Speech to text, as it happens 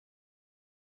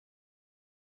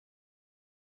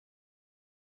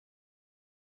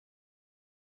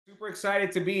Super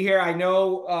excited to be here. I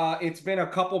know it's been a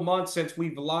couple months since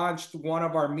we've launched one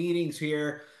of our meetings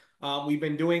here. We've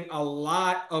been doing a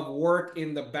lot of work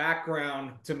in the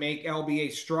background to make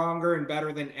LBA stronger and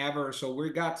better than ever. So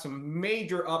we've got some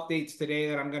major updates today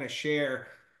that I'm going to share.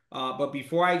 But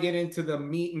before I get into the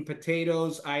meat and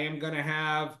potatoes, I am going to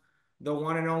have the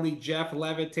one and only Jeff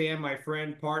Levitan, my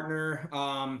friend, partner.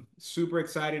 Super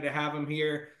excited to have him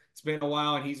here. It's been a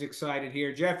while and he's excited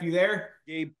here. Jeff, you there?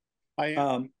 Gabe,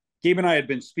 Gabe and I had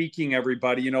been speaking,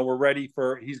 everybody. We're ready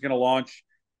he's going to launch.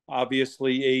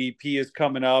 Obviously, AEP is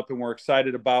coming up, and we're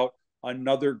excited about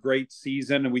another great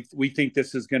season. And we think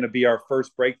this is going to be our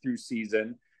first breakthrough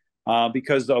season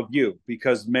because of you,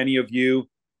 because many of you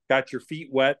got your feet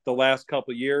wet the last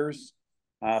couple of years.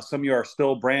 Some of you are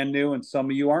still brand new, and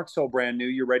some of you aren't so brand new.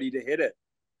 You're ready to hit it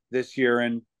this year.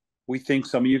 And we think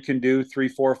some of you can do 3,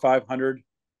 4, 500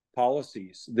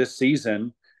 policies this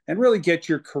season and really get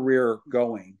your career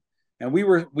going. And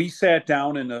we sat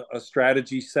down in a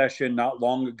strategy session not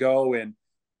long ago, and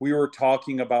we were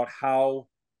talking about how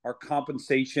our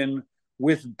compensation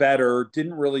with Better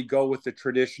didn't really go with the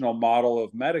traditional model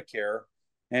of Medicare.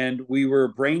 And we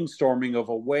were brainstorming of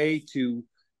a way to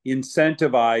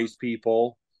incentivize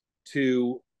people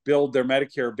to build their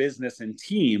Medicare business and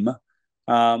team,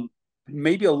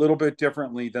 maybe a little bit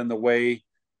differently than the way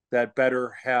that Better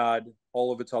had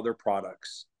all of its other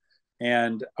products.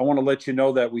 And I want to let you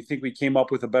know that we think we came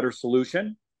up with a better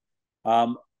solution.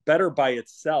 Better by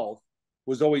itself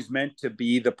was always meant to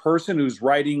be the person who's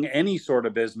writing any sort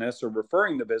of business or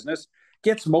referring the business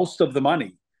gets most of the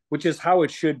money, which is how it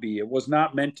should be. It was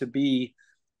not meant to be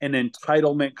an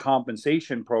entitlement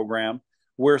compensation program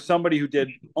where somebody who did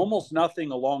almost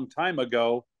nothing a long time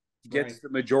ago gets the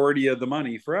majority of the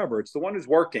money forever. It's the one who's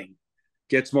working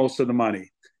gets most of the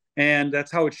money. And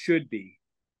that's how it should be.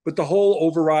 But the whole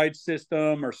override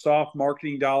system or soft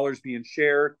marketing dollars being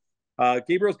shared,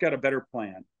 Gabriel's got a better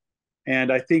plan.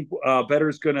 And I think Better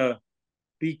is going to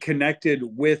be connected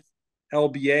with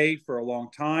LBA for a long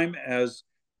time as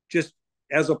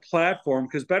a platform,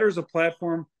 because Better is a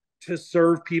platform to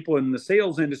serve people in the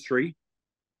sales industry,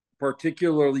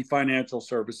 particularly financial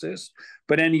services,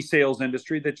 but any sales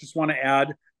industry that just want to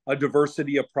add a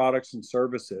diversity of products and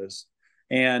services.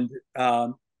 And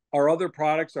our other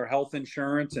products, our health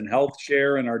insurance and health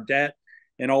share and our debt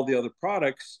and all the other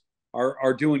products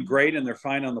are doing great, and they're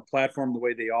fine on the platform the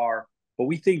way they are. But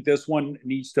we think this one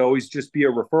needs to always just be a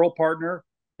referral partner,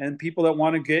 and people that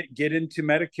want to get into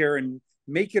Medicare and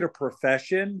make it a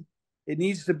profession, it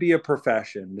needs to be a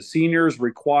profession. The seniors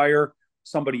require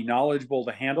somebody knowledgeable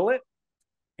to handle it,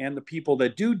 and the people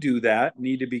that do that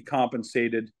need to be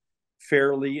compensated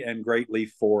fairly and greatly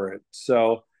for it.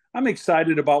 So I'm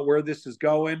excited about where this is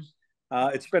going.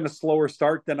 It's been a slower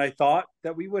start than I thought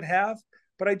that we would have,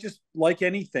 but I just, like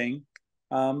anything,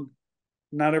 not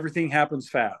everything happens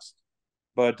fast.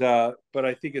 But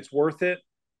I think it's worth it.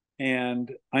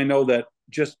 And I know that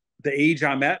just the age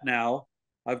I'm at now,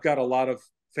 I've got a lot of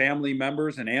family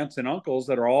members and aunts and uncles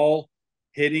that are all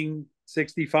hitting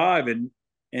 65 and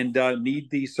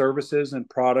need these services and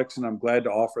products, and I'm glad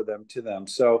to offer them to them.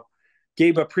 So,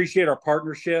 Gabe, appreciate our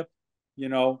partnership.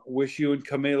 Wish you and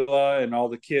Camila and all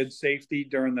the kids safety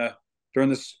during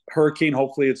this hurricane.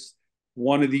 Hopefully it's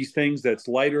one of these things that's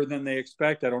lighter than they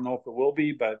expect. I don't know if it will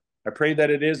be, but I pray that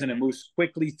it is and it moves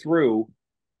quickly through,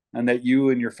 and that you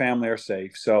and your family are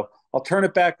safe. So I'll turn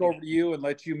it back over to you and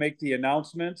let you make the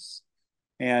announcements.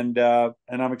 And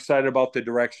I'm excited about the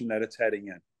direction that it's heading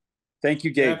in. Thank you,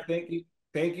 Gabe. Jeff, thank you.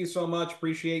 Thank you so much.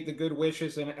 Appreciate the good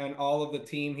wishes and all of the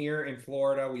team here in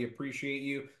Florida. We appreciate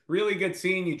you. Really good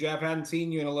seeing you, Jeff. Hadn't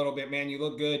seen you in a little bit, man. You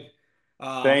look good.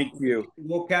 Thank you.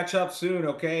 We'll catch up soon,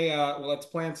 okay? Well, let's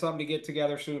plan something to get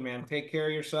together soon, man. Take care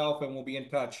of yourself, and we'll be in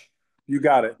touch. You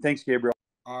got it. Thanks, Gabriel.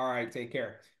 All right, take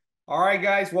care. All right,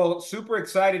 guys. Well, super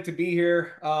excited to be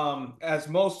here. As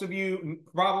most of you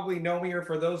probably know me, or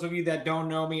for those of you that don't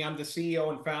know me, I'm the CEO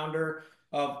and founder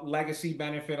of Legacy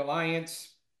Benefit Alliance,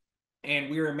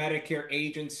 and we're a Medicare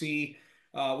agency.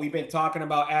 We've been talking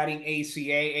about adding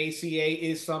ACA. ACA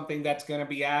is something that's going to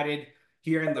be added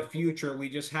here in the future. We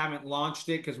just haven't launched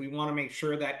it because we want to make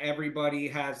sure that everybody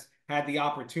has had the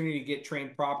opportunity to get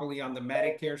trained properly on the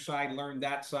Medicare side, learn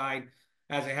that side,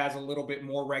 as it has a little bit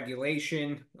more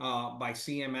regulation by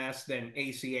CMS than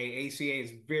ACA. ACA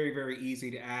is very, very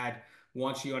easy to add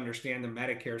once you understand the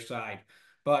Medicare side.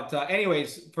 But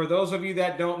anyways, for those of you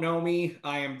that don't know me,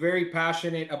 I am very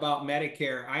passionate about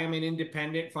Medicare. I am an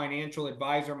independent financial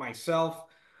advisor myself.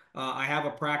 I have a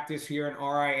practice here, an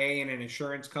RIA and an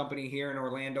insurance company here in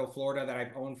Orlando, Florida, that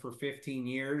I've owned for 15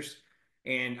 years.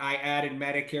 And I added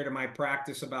Medicare to my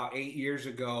practice about 8 years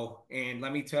ago. And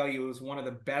let me tell you, it was one of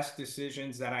the best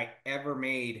decisions that I ever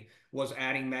made was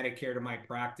adding Medicare to my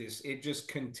practice. It just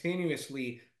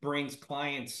continuously brings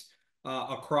clients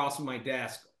across my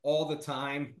desk all the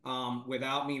time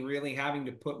without me really having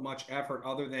to put much effort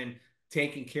other than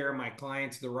taking care of my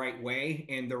clients the right way.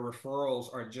 And the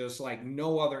referrals are just like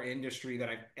no other industry that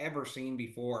I've ever seen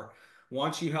before.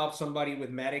 Once you help somebody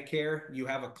with Medicare, you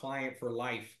have a client for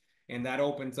life. And that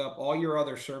opens up all your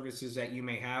other services that you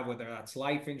may have, whether that's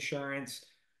life insurance,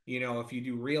 if you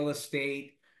do real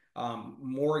estate,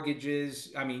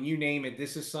 mortgages, I mean, you name it.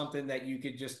 This is something that you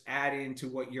could just add into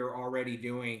what you're already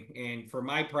doing. And for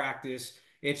my practice,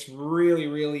 it's really,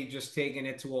 really just taking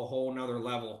it to a whole nother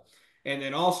level. And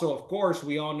then also, of course,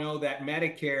 we all know that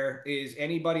Medicare is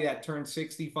anybody that turns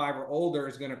 65 or older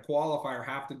is going to qualify or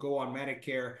have to go on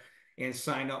Medicare and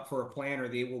sign up for a plan, or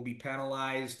they will be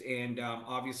penalized. And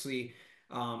obviously,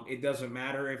 it doesn't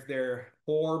matter if they're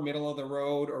poor, middle of the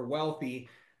road, or wealthy.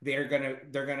 You're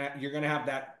gonna have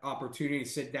that opportunity to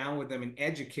sit down with them and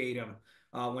educate them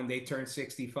when they turn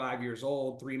 65 years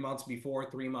old, 3 months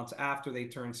before, 3 months after they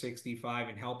turn 65,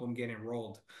 and help them get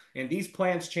enrolled. And these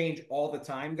plans change all the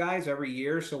time, guys, every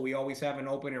year. So we always have an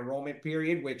open enrollment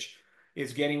period, which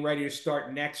is getting ready to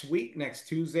start next week, next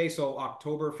Tuesday. So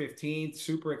October 15th,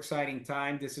 super exciting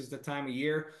time. This is the time of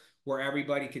year where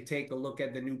everybody could take a look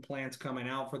at the new plans coming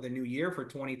out for the new year for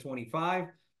 2025.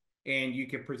 And you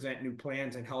can present new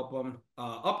plans and help them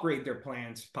upgrade their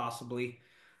plans possibly.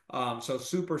 So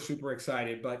super, super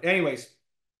excited. But anyways,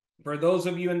 for those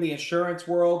of you in the insurance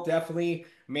world, definitely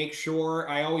make sure.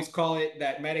 I always call it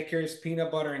that Medicare is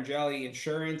peanut butter and jelly.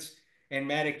 Insurance and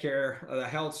Medicare, the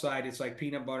health side, it's like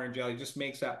peanut butter and jelly. It just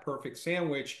makes that perfect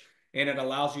sandwich, and it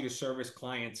allows you to service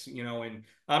clients. And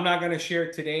I'm not going to share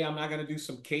it today. I'm not going to do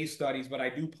some case studies, but I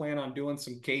do plan on doing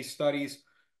some case studies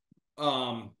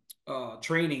um,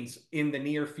 trainings in the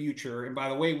near future. And by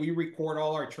the way, we record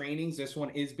all our trainings. This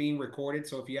one is being recorded.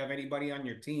 So if you have anybody on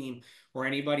your team or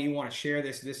anybody you want to share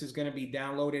this, this is going to be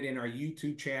downloaded in our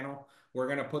YouTube channel. We're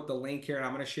going to put the link here, and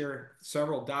I'm going to share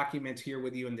several documents here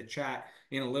with you in the chat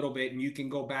in a little bit. And you can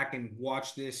go back and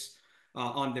watch this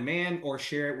on demand or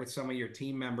share it with some of your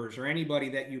team members or anybody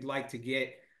that you'd like to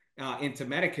get into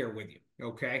Medicare with you.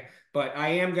 Okay. But I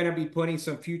am going to be putting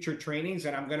some future trainings,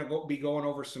 and I'm going to be going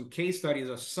over some case studies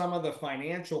of some of the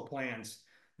financial plans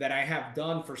that I have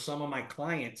done for some of my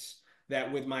clients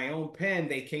that with my own pen,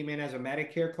 they came in as a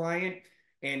Medicare client,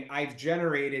 and I've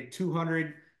generated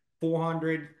 200,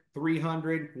 400,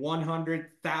 300,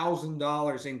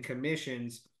 $100,000 in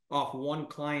commissions off one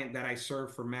client that I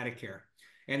serve for Medicare.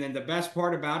 And then the best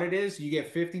part about it is you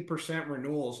get 50%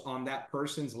 renewals on that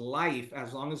person's life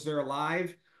as long as they're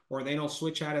alive or they don't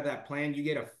switch out of that plan. You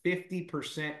get a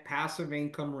 50% passive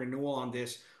income renewal on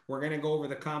this. We're going to go over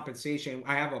the compensation.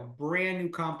 I have a brand new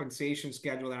compensation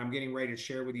schedule that I'm getting ready to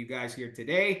share with you guys here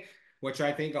today, which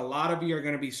I think a lot of you are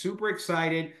going to be super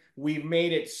excited. We've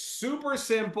made it super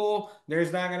simple.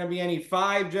 There's not going to be any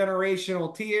 5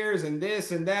 generational tiers and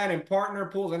this and that and partner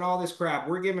pools and all this crap.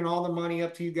 We're giving all the money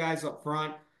up to you guys up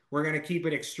front. We're going to keep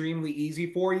it extremely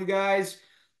easy for you guys.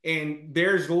 And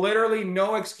there's literally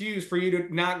no excuse for you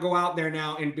to not go out there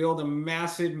now and build a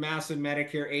massive, massive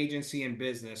Medicare agency and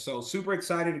business. So super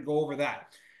excited to go over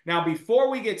that. Now, before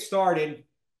we get started,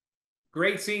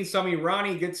 great seeing some of you.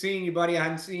 Ronnie, good seeing you, buddy. I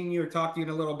hadn't seen you or talked to you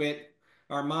in a little bit.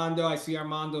 Armando, I see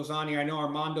Armando's on here. I know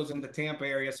Armando's in the Tampa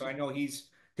area, so I know he's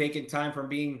taking time from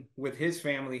being with his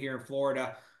family here in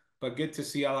Florida. But good to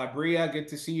see Alabria. Good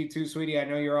to see you too, sweetie. I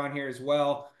know you're on here as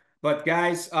well. But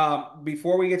guys,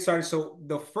 before we get started, so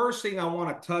the first thing I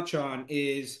want to touch on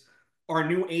is our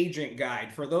new agent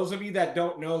guide. For those of you that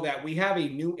don't know that, we have a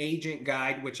new agent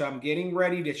guide, which I'm getting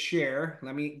ready to share.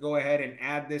 Let me go ahead and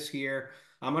add this here.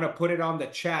 I'm going to put it on the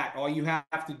chat. All you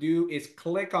have to do is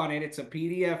click on it. It's a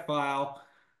PDF file.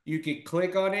 You can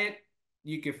click on it.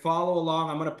 You can follow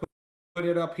along. I'm going to put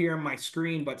it up here on my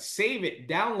screen, but save it,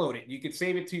 download it. You could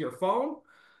save it to your phone.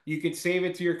 You could save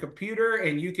it to your computer,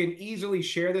 and you can easily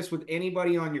share this with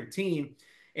anybody on your team.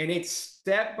 And it's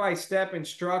step-by-step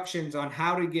instructions on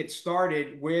how to get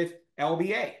started with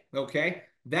LBA. Okay.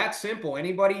 That's simple.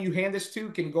 Anybody you hand this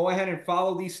to can go ahead and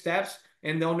follow these steps,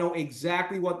 and they'll know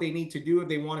exactly what they need to do if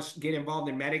they want to get involved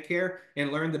in Medicare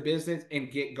and learn the business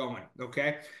and get going.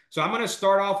 Okay. So I'm going to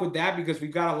start off with that because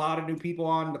we've got a lot of new people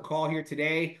on the call here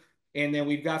today. And then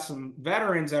we've got some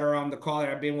veterans that are on the call that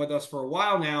have been with us for a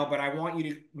while now, but I want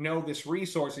you to know this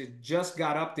resource it just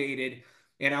got updated,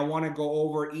 and I want to go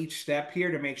over each step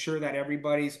here to make sure that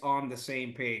everybody's on the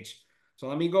same page. So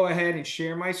let me go ahead and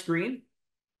share my screen,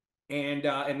 and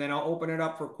then I'll open it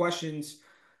up for questions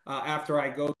after I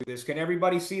go through this. Can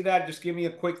everybody see that? Just give me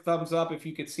a quick thumbs up if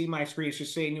you could see my screen. It's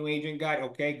just say new agent guide.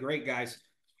 Okay, great, guys.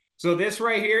 So this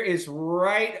right here is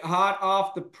right hot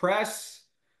off the press.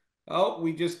 Oh,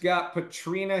 we just got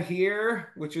Patrina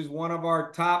here, which is one of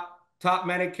our top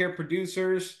Medicare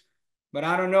producers. But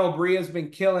I don't know, Bria's been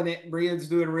killing it. Bria's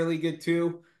doing really good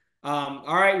too. All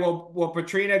right, well,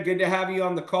 Patrina, good to have you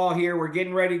on the call here. We're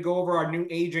getting ready to go over our new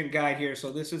agent guide here,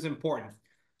 so this is important.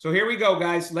 So here we go,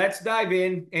 guys. Let's dive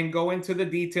in and go into the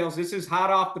details. This is hot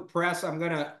off the press. I'm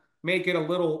gonna make it a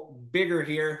little bigger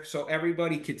here so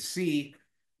everybody could see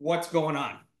what's going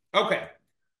on. Okay,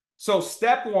 so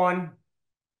step one,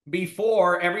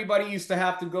 before, everybody used to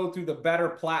have to go through the Better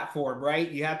platform, right?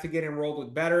 You had to get enrolled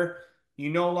with Better. You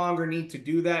no longer need to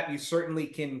do that. You certainly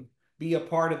can be a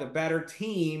part of the Better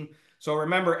team. So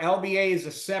remember, LBA is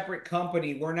a separate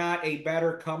company. We're not a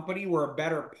Better company. We're a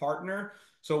Better partner.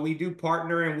 So we do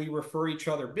partner and we refer each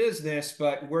other business,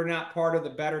 but we're not part of the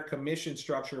Better commission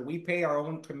structure. We pay our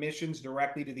own commissions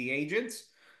directly to the agents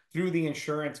through the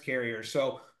insurance carrier.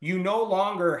 So you no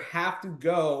longer have to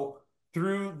go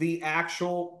through the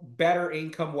actual Better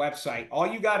Income website. All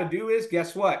you got to do is,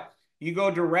 guess what? You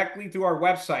go directly to our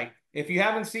website. If you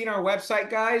haven't seen our website,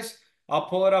 guys, I'll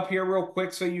pull it up here real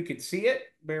quick so you can see it.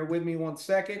 Bear with me 1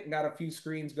 second. Got a few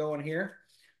screens going here.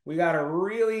 We got a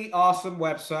really awesome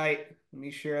website. Let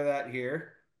me share that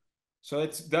here. So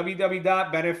it's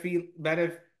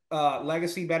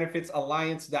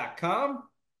www.legacybenefitsalliance.com.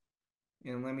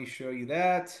 And let me show you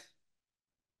that.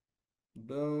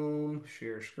 Boom,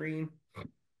 share screen.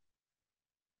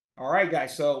 All right,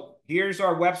 guys, so here's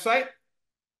our website.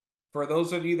 For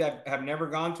those of you that have never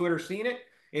gone to it or seen it,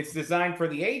 it's designed for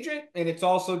the agent, and it's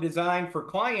also designed for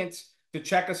clients to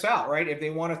check us out, right? If they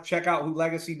want to check out who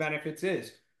Legacy Benefits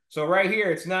is. So right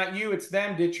here, it's not you, it's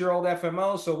them, ditch your old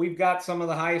FMO. So we've got some of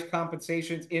the highest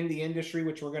compensations in the industry,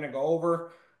 which we're going to go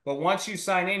over. But once you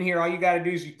sign in here, all you got to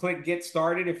do is you click Get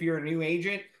Started if you're a new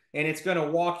agent, and it's going to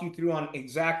walk you through on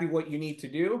exactly what you need to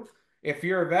do. If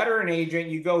you're a veteran agent,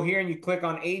 you go here and you click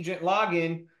on Agent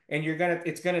Login, and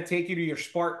it's gonna take you to your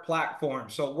Spark platform.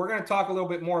 So we're gonna talk a little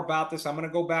bit more about this. I'm gonna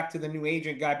go back to the new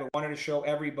agent guide, but wanted to show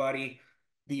everybody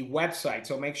the website.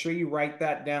 So make sure you write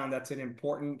that down. That's an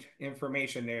important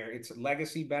information there. It's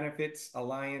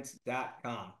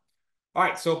legacybenefitsalliance.com. All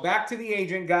right, so back to the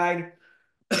agent guide.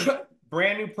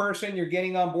 Brand new person, you're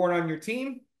getting on board on your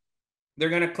team. They're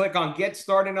going to click on Get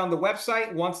Started on the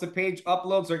website. Once the page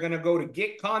uploads, they're going to go to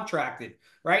Get Contracted,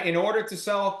 right? In order to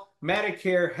sell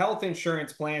Medicare health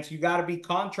insurance plans, you got to be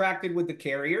contracted with the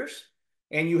carriers,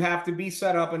 and you have to be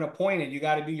set up and appointed. You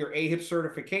got to do your AHIP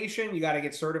certification. You got to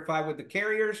get certified with the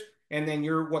carriers, and then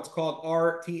you're what's called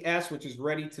RTS, which is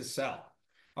ready to sell.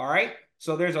 All right?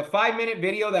 So there's a 5-minute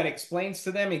video that explains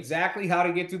to them exactly how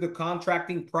to get through the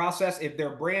contracting process. If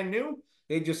they're brand new,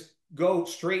 they just go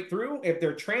straight through. If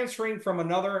they're transferring from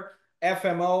another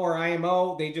FMO or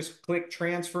IMO, they just click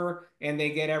transfer and they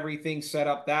get everything set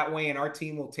up that way, and our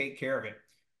team will take care of it.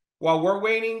 While we're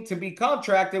waiting to be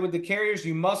contracted with the carriers,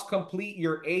 you must complete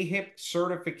your AHIP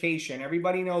certification.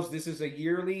 Everybody knows this is a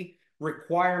yearly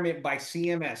requirement by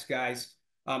CMS, guys.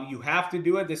 You have to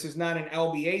do it. This is not an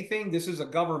LBA thing. This is a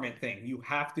government thing. You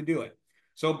have to do it.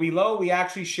 So below, we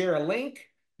actually share a link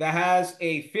that has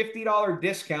a $50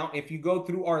 discount if you go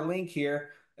through our link here,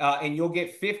 and you'll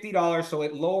get $50. So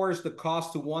it lowers the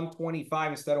cost to $125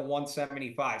 instead of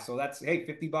 $175. So that's, hey,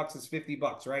 50 bucks is 50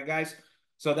 bucks, right, guys?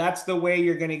 So that's the way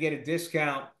you're going to get a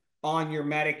discount on your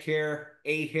Medicare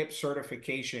AHIP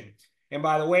certification. And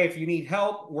by the way, if you need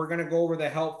help, we're going to go over the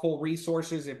helpful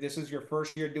resources. If this is your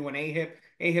first year doing AHIP,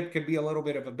 AHIP could be a little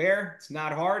bit of a bear. It's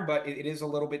not hard, but it is a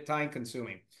little bit time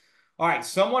consuming. All right,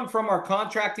 someone from our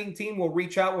contracting team will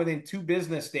reach out within 2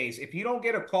 business days. If you don't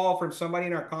get a call from somebody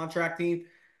in our contracting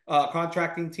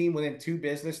team within 2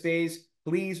 business days,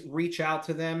 please reach out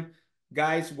to them.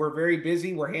 Guys, we're very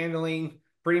busy. We're handling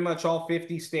pretty much all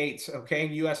 50 states, okay,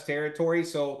 U.S. territory.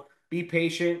 So be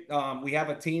patient. We have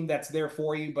a team that's there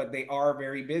for you, but they are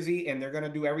very busy, and they're going to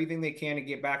do everything they can to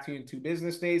get back to you in 2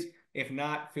 business days. If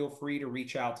not, feel free to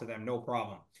reach out to them. No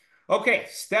problem. Okay,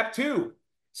 step 2.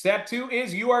 Step 2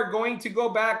 is you are going to go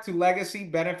back to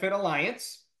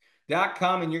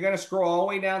legacybenefitsalliance.com, and you're going to scroll all the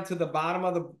way down to the bottom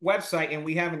of the website, and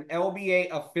we have an LBA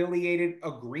affiliated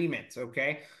agreement,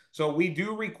 okay? So we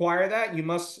do require that. You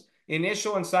must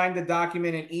initial and sign the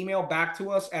document and email back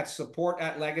to us at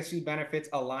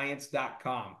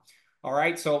support@legacybenefitsalliance.com. All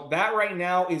right, so that right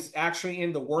now is actually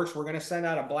in the works. We're going to send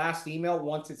out a blast email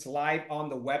once it's live on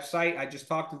the website. I just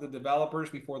talked to the developers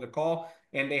before the call,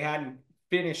 and they hadn't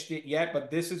finished it yet, but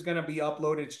this is going to be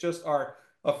uploaded. It's just our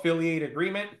affiliate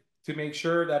agreement. to make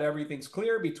sure that everything's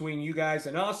clear between you guys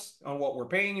and us on what we're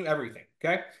paying you, everything.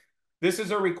 Okay. This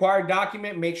is a required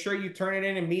document. Make sure you turn it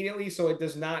in immediately so it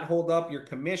does not hold up your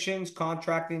commissions,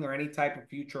 contracting, or any type of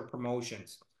future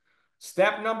promotions.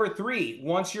 Step number 3,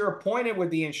 once you're appointed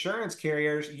with the insurance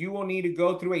carriers, you will need to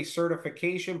go through a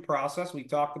certification process. We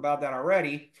talked about that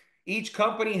already. Each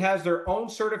company has their own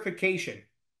certification.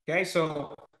 Okay,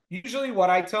 so usually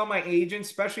what I tell my agents,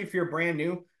 especially if you're brand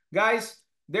new, guys,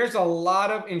 there's a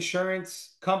lot of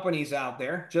insurance companies out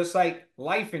there, just like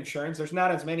life insurance. There's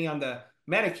not as many on the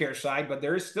Medicare side, but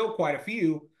there is still quite a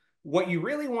few. What you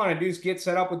really want to do is get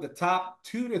set up with the top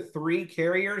 2 to 3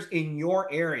 carriers in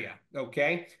your area.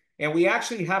 Okay. And we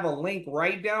actually have a link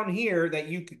right down here that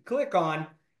you could click on,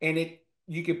 and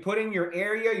you can put in your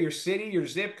area, your city, your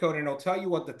zip code, and it'll tell you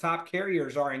what the top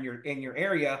carriers are in your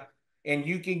area, and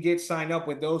you can get signed up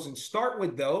with those and start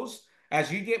with those.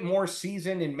 As you get more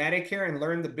seasoned in Medicare and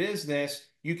learn the business,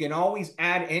 you can always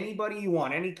add anybody you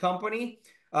want, any company.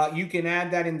 You can add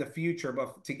that in the future.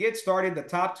 But to get started, the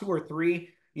top 2 or 3,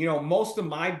 most of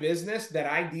my business that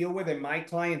I deal with and my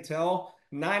clientele,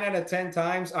 9 out of 10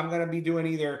 times, I'm going to be doing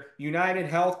either United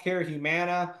Healthcare,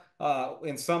 Humana,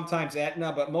 and sometimes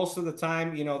Aetna. But most of the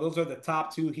time, those are the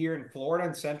top 2 here in Florida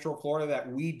and Central Florida that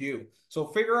we do. So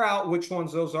figure out which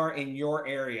ones those are in your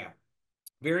area.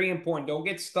 Very important. Don't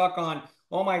get stuck on,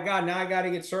 oh my God, now I got to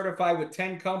get certified with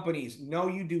 10 companies. No,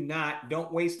 you do not.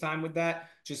 Don't waste time with that.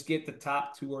 Just get the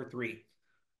top 2 or 3.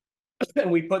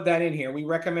 And we put that in here. We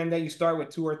recommend that you start with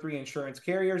 2 or 3 insurance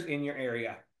carriers in your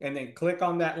area and then click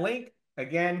on that link.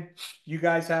 Again, you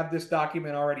guys have this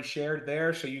document already shared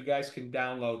there, so you guys can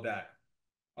download that.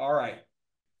 All right.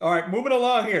 All right, moving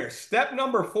along here. Step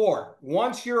number 4.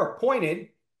 Once you're appointed,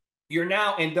 you're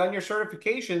now and done your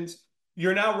certifications,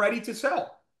 you're now ready to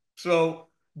sell. So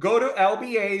go to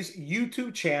LBA's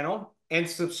YouTube channel and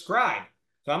subscribe.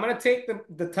 So I'm going to take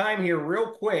the time here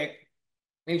real quick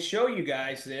and show you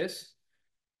guys this,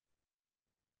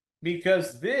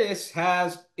 because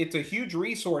it's a huge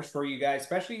resource for you guys,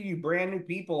 especially you brand new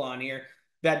people on here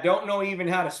that don't know even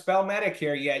how to spell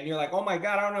Medicare yet. And you're like, oh my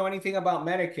God, I don't know anything about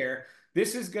Medicare.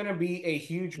 This is going to be a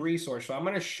huge resource. So I'm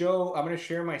going to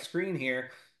share my screen here,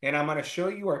 and I'm going to show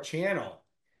you our channel.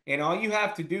 And all you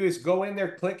have to do is go in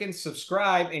there, click and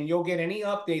subscribe, and you'll get any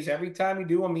updates every time we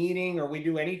do a meeting or we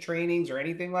do any trainings or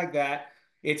anything like that.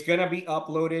 It's going to be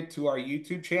uploaded to our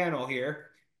YouTube channel here.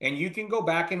 And you can go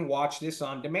back and watch this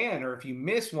on demand. Or if you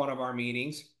miss one of our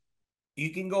meetings,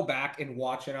 you can go back and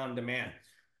watch it on demand.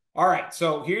 All right,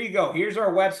 so here you go. Here's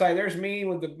our website. There's me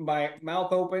with my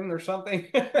mouth open or something.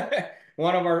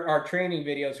 One of our training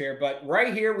videos here. But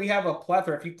right here, we have a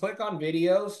plethora. If you click on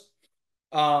videos,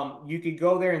 you could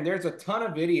go there, and there's a ton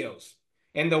of videos.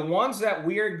 And the ones that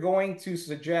we're going to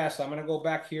suggest, I'm going to go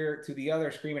back here to the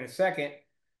other screen in a second.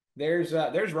 There's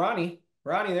Ronnie.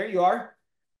 Ronnie, there you are.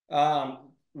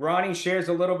 Ronnie shares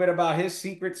a little bit about his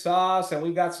secret sauce, and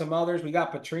we've got some others. We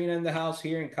got Patrina in the house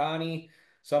here, and Connie,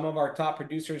 some of our top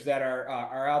producers that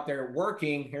are out there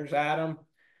working. Here's Adam.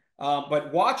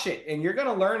 But watch it, and you're going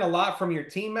to learn a lot from your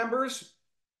team members.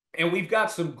 And we've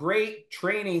got some great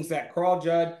trainings that Carl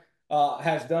Judd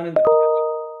has done in the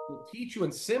past. Will teach you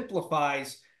and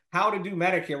simplifies how to do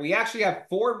Medicare. We actually have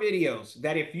 4 videos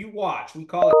that if you watch, we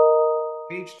call it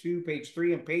page 2, page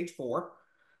 3, and page 4.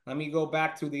 Let me go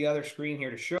back to the other screen here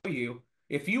to show you.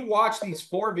 If you watch these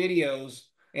 4 videos,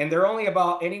 and they're only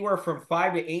about anywhere from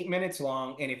 5 to 8 minutes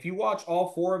long, and if you watch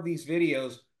all 4 of these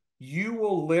videos, you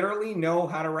will literally know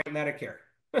how to write Medicare.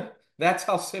 That's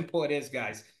how simple it is,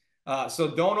 guys.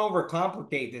 So don't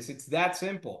overcomplicate this. It's that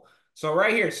simple. So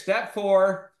right here, step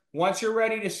 4, once you're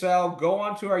ready to sell, go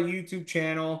onto our YouTube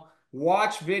channel,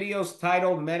 watch videos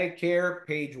titled Medicare,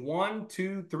 page 1,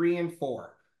 2, 3, and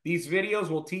 4. These videos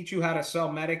will teach you how to sell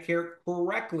Medicare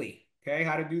correctly, okay?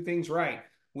 How to do things right.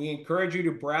 We encourage you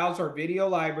to browse our video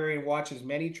library and watch as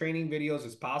many training videos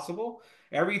as possible.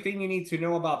 Everything you need to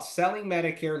know about selling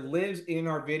Medicare lives in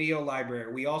our video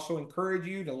library. We also encourage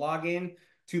you to log in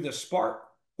to the Spark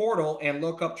portal and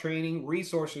look up training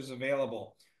resources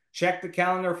available. Check the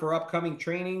calendar for upcoming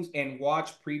trainings and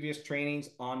watch previous trainings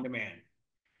on demand.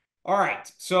 All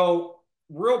right, so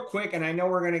real quick, and I know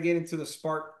we're going to get into the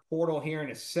Spark portal here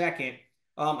in a second.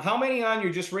 How many on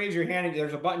you, just raise your hand, and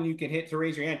there's a button you can hit to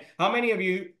raise your hand. How many of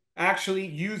you actually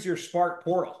use your Spark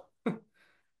portal?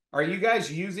 Are you guys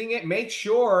using it? Make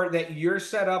sure that you're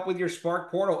set up with your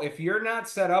Spark portal. If you're not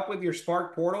set up with your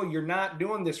Spark portal, you're not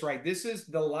doing this right. This is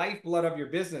the lifeblood of your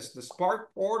business. The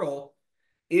Spark portal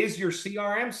is your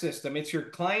CRM system. It's your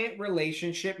client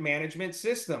relationship management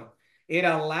system. It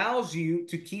allows you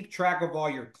to keep track of all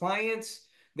your clients,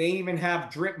 They even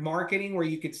have drip marketing where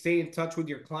you could stay in touch with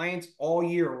your clients all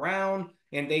year round.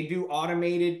 And they do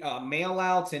automated mail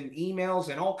outs and emails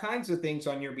and all kinds of things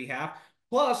on your behalf.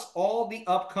 Plus, all the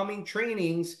upcoming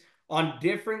trainings on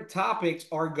different topics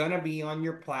are going to be on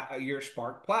your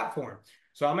Spark platform.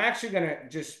 So I'm actually going to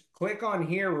just click on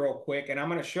here real quick, and I'm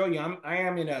going to show you. I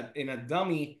am in a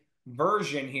dummy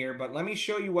version here, but let me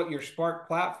show you what your Spark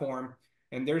platform.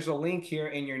 And there's a link here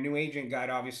in your new agent guide,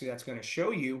 obviously, that's going to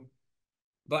show you.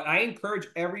 But I encourage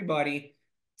everybody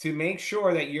to make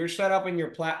sure that you're set up in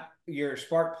your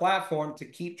Spark platform to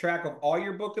keep track of all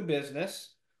your book of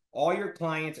business, all your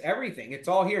clients, everything. It's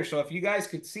all here. So if you guys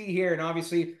could see here, and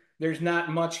obviously there's not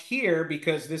much here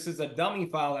because this is a dummy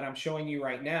file that I'm showing you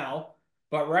right now.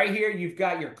 But right here, you've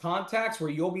got your contacts where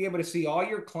you'll be able to see all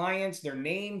your clients, their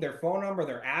name, their phone number,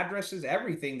 their addresses,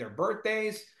 everything, their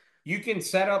birthdays. You can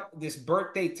set up this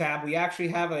birthday tab. We actually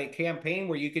have a campaign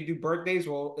where you can do birthdays.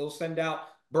 It'll send out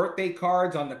birthday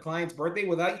cards on the client's birthday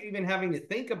without you even having to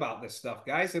think about this stuff,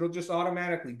 guys. It'll just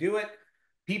automatically do it.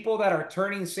 People that are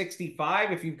turning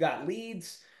 65, if you've got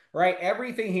leads, right?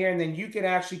 Everything here. And then you can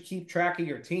actually keep track of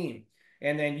your team.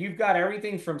 And then you've got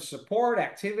everything from support,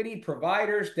 activity,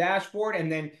 providers, dashboard.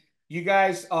 And then you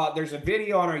guys, there's a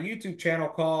video on our YouTube channel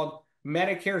called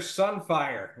Medicare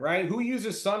Sunfire, right? Who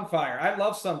uses Sunfire? I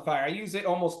love Sunfire. I use it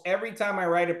almost every time I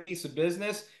write a piece of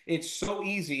business. It's so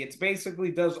easy. It's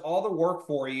basically does all the work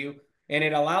for you, and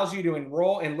it allows you to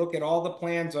enroll and look at all the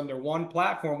plans under one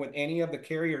platform with any of the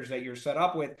carriers that you're set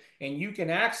up with. And you can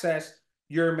access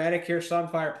your Medicare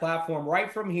Sunfire platform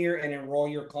right from here and enroll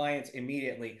your clients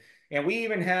immediately. And we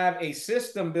even have a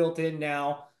system built in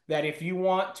now that if you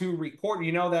want to record,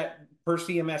 you know that per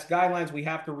CMS guidelines, we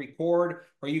have to record,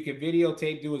 or you can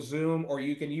videotape, do a Zoom, or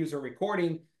you can use a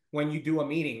recording when you do a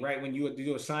meeting, right? When you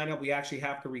do a sign up, we actually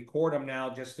have to record them now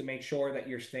just to make sure that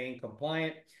you're staying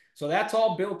compliant. So that's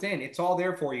all built in. It's all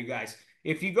there for you guys.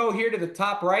 If you go here to the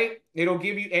top right, it'll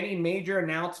give you any major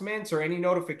announcements or any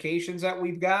notifications that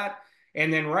we've got.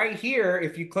 And then right here,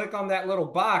 if you click on that little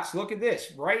box, look at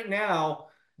this. Right now,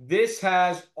 this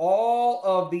has all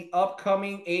of the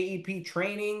upcoming AEP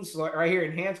trainings right here,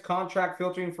 enhanced contract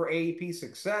filtering for AEP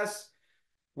success.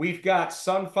 We've got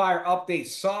Sunfire update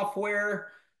software.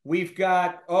 We've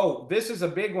got, oh, this is a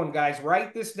big one, guys.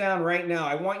 Write this down right now.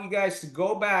 I want you guys to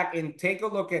go back and take a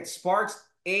look at Spark's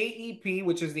AEP,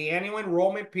 which is the annual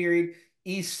enrollment period,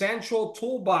 essential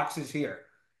toolboxes here.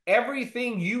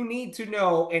 Everything you need to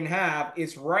know and have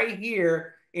is right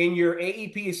here in your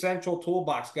AEP Essential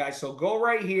Toolbox, guys. So go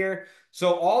right here.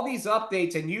 So all these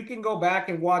updates, and you can go back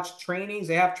and watch trainings.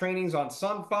 They have trainings on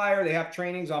Sunfire. They have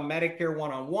trainings on Medicare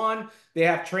One-on-One. They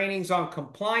have trainings on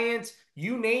compliance.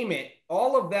 You name it.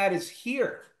 All of that is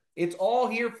here. It's all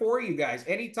here for you guys,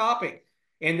 any topic.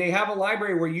 And they have a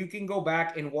library where you can go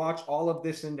back and watch all of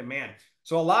this in demand.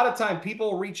 So a lot of time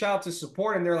people reach out to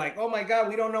support and they're like, oh my God,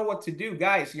 we don't know what to do.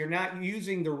 Guys, you're not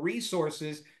using the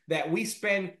resources that we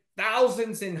spend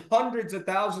thousands and hundreds of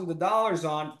thousands of dollars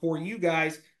on for you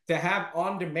guys to have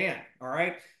on demand. All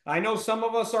right. I know some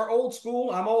of us are old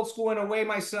school. I'm old school in a way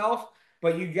myself,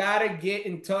 but you got to get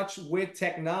in touch with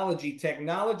technology.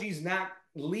 Technology's not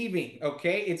leaving.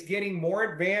 Okay. It's getting more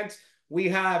advanced. We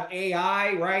have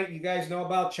AI, right? You guys know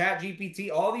about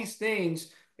ChatGPT, all these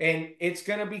things, and it's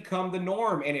going to become the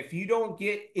norm. And if you don't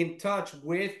get in touch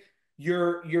with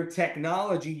your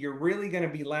technology, you're really going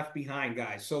to be left behind,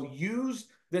 guys. So use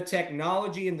the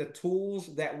technology and the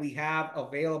tools that we have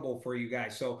available for you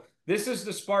guys. So this is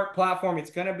the Spark platform.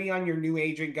 It's going to be on your new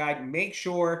agent guide. Make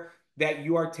sure that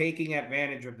you are taking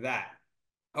advantage of that.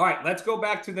 All right, let's go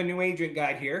back to the new agent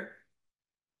guide here.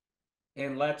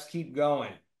 And let's keep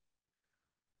going.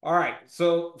 All right,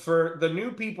 so for the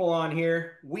new people on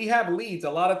here, we have leads. A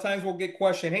lot of times we'll get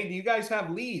questioned, hey, do you guys have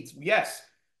leads? Yes,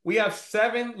 we have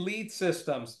 7 lead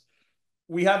systems.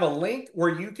 We have a link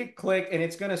where you could click and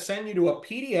it's going to send you to a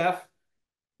PDF,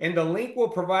 and the link will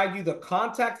provide you the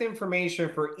contact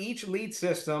information for each lead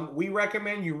system. We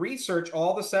recommend you research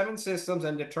all the 7 systems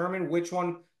and determine which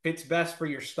one fits best for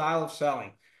your style of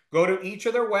selling. Go to each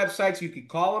of their websites. You can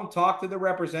call them, talk to the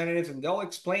representatives, and they'll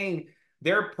explain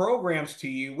their programs to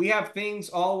you. We have things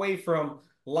all the way from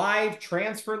live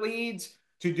transfer leads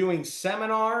to doing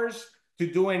seminars to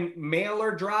doing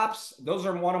mailer drops. Those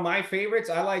are one of my favorites.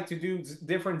 I like to do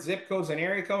different zip codes and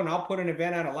area code, and I'll put an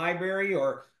event at a library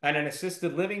or at an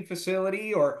assisted living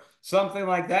facility or something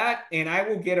like that, and I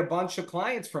will get a bunch of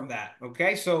clients from that.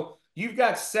 Okay, so you've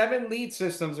got 7 lead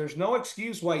systems. There's no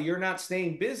excuse why you're not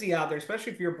staying busy out there,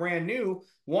 especially if you're brand new.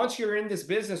 Once you're in this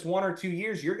business 1 or 2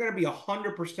 years, you're going to be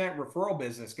 100% referral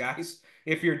business, guys,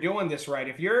 if you're doing this right.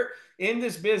 If you're in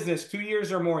this business 2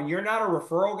 years or more and you're not a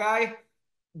referral guy,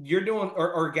 you're doing,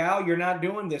 or gal, you're not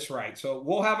doing this right. So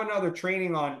we'll have another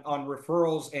training on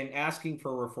referrals and asking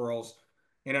for referrals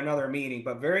in another meeting,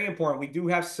 but very important. We do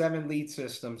have 7 lead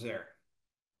systems there.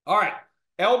 All right.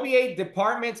 LBA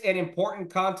departments and important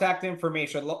contact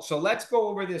information. So let's go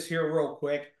over this here real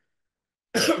quick.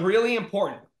 Really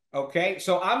important. Okay.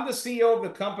 So I'm the CEO of the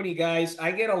company, guys.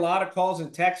 I get a lot of calls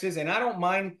and texts, and I don't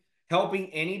mind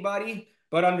helping anybody,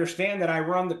 but understand that I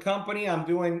run the company. I'm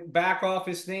doing back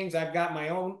office things. I've got my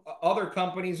own other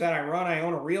companies that I run. I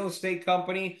own a real estate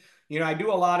company. I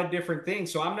do a lot of different things.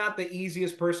 So I'm not the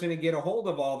easiest person to get a hold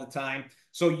of all the time.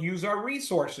 So use our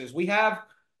resources. We have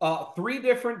 3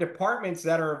 different departments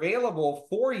that are available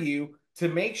for you to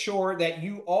make sure that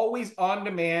you always on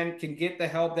demand can get the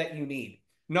help that you need.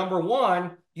 Number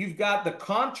 1, you've got the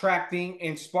contracting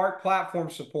and Spark platform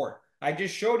support. I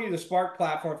just showed you the Spark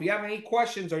platform. If you have any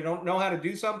questions or don't know how to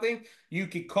do something, you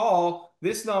could call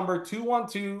this number,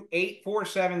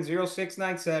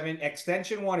 212-847-0697.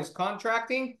 Extension 1 is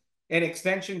contracting, and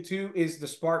extension 2 is the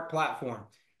Spark platform.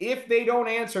 If they don't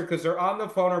answer because they're on the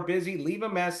phone or busy, leave a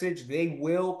message. They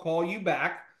will call you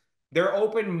back. They're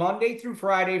open Monday through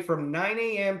Friday from 9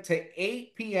 a.m. to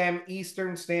 8 p.m.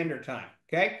 Eastern Standard Time.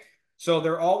 Okay. So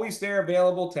they're always there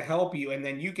available to help you. And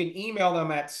then you can email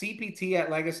them at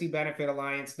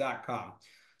cpt@legacybenefitalliance.com.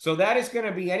 So that is going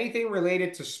to be anything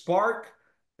related to Spark,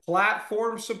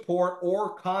 platform support,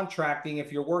 or contracting.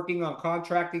 If you're working on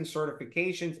contracting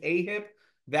certifications, AEP,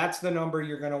 that's the number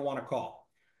you're going to want to call.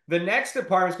 The next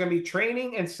department is going to be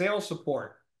training and sales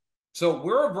support. So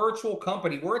we're a virtual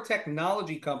company. We're a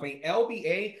technology company.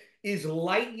 LBA is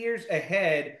light years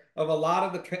ahead of a lot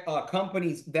of the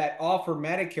companies that offer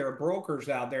Medicare, brokers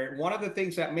out there. One of the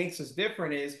things that makes us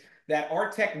different is that our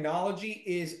technology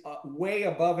is way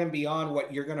above and beyond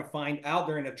what you're going to find out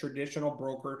there in a traditional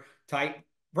broker type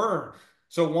firm.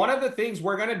 So one of the things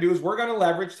we're going to do is we're going to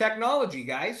leverage technology,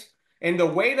 guys. And the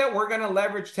way that we're going to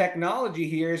leverage technology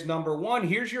here is, number 1,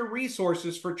 here's your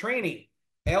resources for training.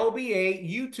 LBA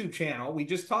YouTube channel. We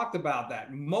just talked about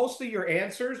that. Most of your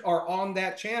answers are on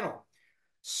that channel.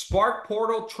 Spark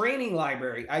Portal Training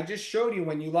Library. I just showed you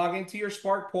when you log into your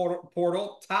Spark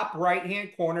Portal, top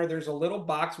right-hand corner, there's a little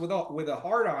box with a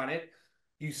heart on it.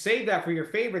 You save that for your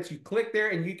favorites. You click there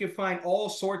and you can find all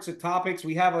sorts of topics.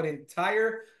 We have an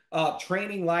entire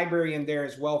training library in there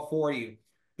as well for you.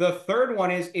 The third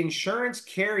one is insurance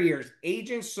carriers,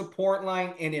 agent support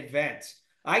line, and events.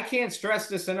 I can't stress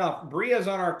this enough. Bria's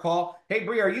on our call. Hey,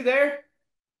 Bria, are you there?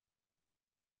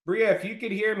 Bria, if you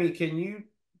could hear me, can you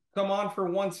come on for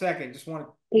 1 second? Just want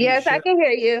me to Yes, I share. can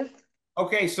hear you.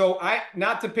 Okay, so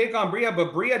not to pick on Bria,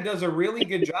 but Bria does a really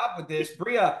good job with this.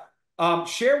 Bria,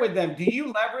 share with them. Do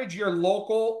you leverage your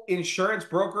local insurance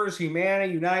brokers, Humana,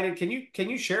 United? Can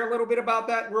you share a little bit about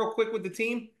that real quick with the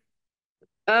team?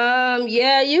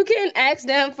 Yeah, you can ask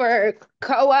them for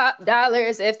co-op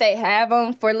dollars if they have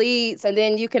them for leads, and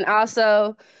then you can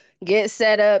also get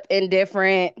set up in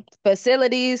different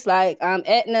facilities. Like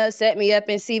Aetna set me up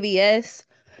in CVS,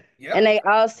 and Yep. they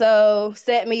also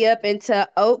set me up into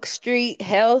Oak Street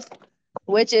Health,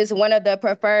 which is one of the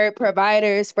preferred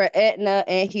providers for Aetna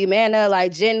and Humana,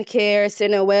 like GenCare,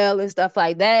 Centerwell, and stuff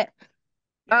like that.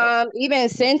 Yep. Even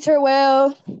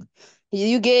Centerwell.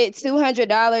 You get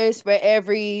 $200 for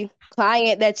every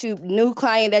new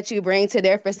client that you bring to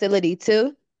their facility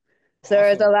too. So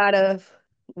there's a Awesome. lot of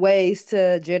ways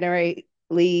to generate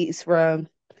leads from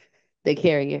the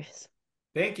carriers.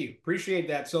 Thank you. Appreciate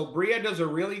that. So Bria does a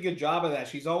really good job of that.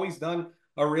 She's always done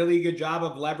a really good job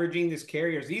of leveraging these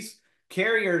carriers. These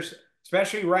carriers,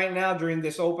 especially right now during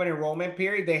this open enrollment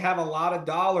period, they have a lot of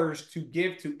dollars to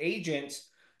give to agents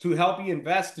to help you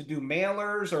invest, to do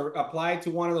mailers or apply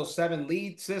to one of those 7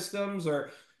 lead systems,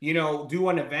 or do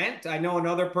an event. I know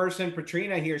another person,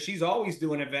 Patrina here, she's always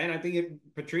doing an event. I think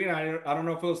Patrina, I don't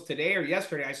know if it was today or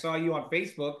yesterday. I saw you on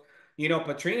Facebook.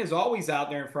 Patrina's always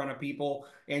out there in front of people,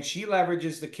 and she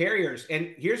leverages the carriers.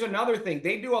 And here's another thing.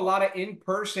 They do a lot of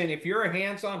in-person. If you're a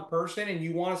hands-on person and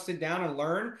you want to sit down and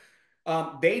learn,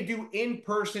 they do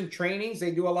in-person trainings.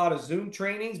 They do a lot of Zoom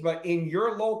trainings, but in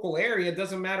your local area, it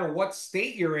doesn't matter what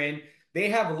state you're in, they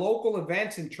have local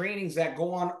events and trainings that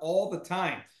go on all the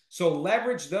time. So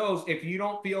leverage those. If you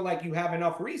don't feel like you have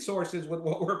enough resources with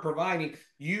what we're providing,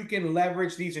 you can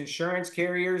leverage these insurance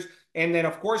carriers. And then,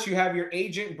 of course, you have your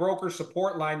agent broker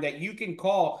support line that you can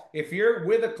call. If you're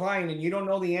with a client and you don't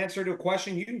know the answer to a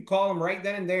question, you can call them right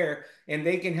then and there, and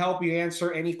they can help you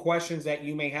answer any questions that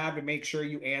you may have to make sure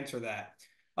you answer that.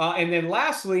 And then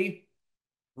lastly,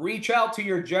 reach out to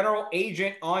your general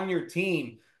agent on your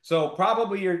team. So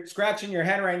probably you're scratching your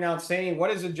head right now saying,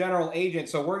 what is a general agent?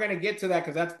 So we're going to get to that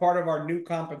because that's part of our new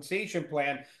compensation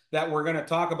plan that we're going to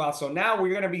talk about. So now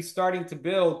we're going to be starting to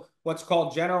build what's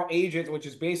called general agents, which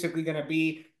is basically going to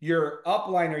be your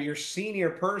upline or your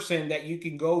senior person that you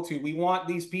can go to. We want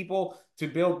these people to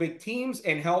build big teams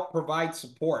and help provide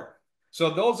support.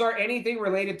 So those are anything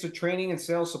related to training and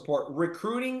sales support,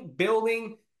 recruiting,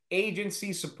 building,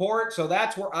 agency support. So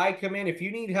that's where I come in. If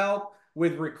you need help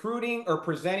with recruiting or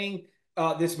presenting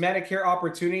this Medicare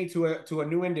opportunity to a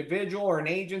new individual or an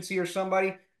agency or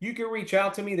somebody, you can reach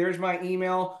out to me. There's my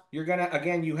email. You're going to,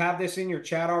 again, you have this in your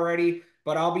chat already,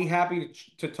 but I'll be happy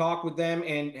to talk with them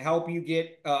and help you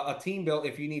get a team built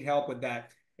if you need help with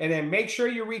that. And then make sure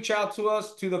you reach out to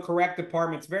us to the correct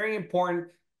department. It's very important.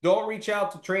 Don't reach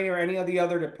out to training or any of the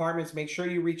other departments. Make sure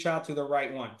you reach out to the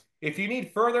right one. If you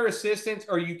need further assistance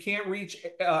or you can't reach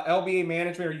LBA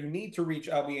management or you need to reach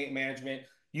LBA management,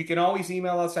 you can always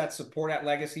email us at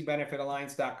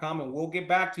support@legacybenefitalliance.com and we'll get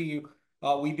back to you.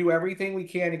 We do everything we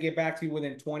can to get back to you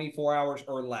within 24 hours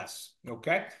or less.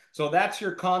 Okay, so that's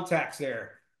your contacts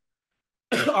there.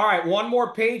 All right, one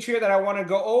more page here that I want to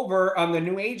go over on the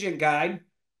new agent guide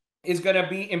is going to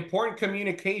be important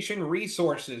communication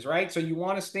resources, right? So you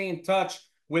want to stay in touch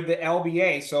with the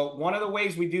LBA. So one of the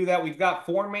ways we do that, we've got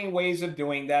 4 main ways of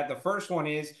doing that. The first one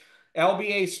is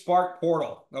LBA Spark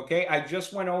Portal. Okay, I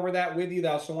just went over that with you.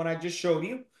 That's the one I just showed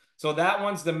you. So that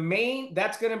one's the main,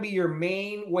 that's going to be your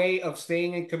main way of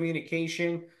staying in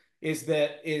communication is the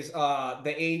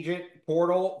agent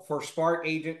portal for Spark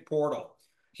Agent Portal.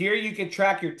 Here you can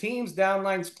track your teams,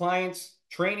 downlines, clients,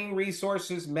 training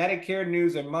resources, Medicare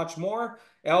news, and much more.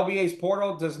 LBA's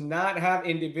portal does not have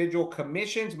individual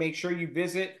commissions. Make sure you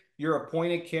visit your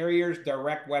appointed carrier's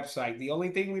direct website. The only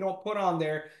thing we don't put on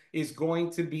there is going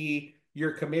to be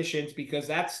your commissions because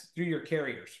that's through your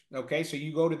carriers. Okay, so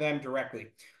you go to them directly.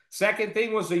 Second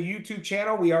thing was the YouTube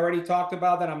channel. We already talked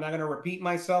about that. I'm not going to repeat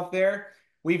myself there.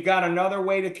 We've got another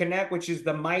way to connect, which is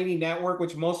the Mighty Network,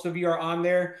 which most of you are on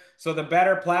there. So the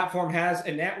Better platform has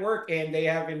a network, and they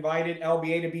have invited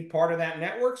LBA to be part of that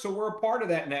network. So we're a part of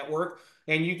that network.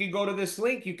 And you can go to this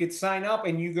link, you could sign up,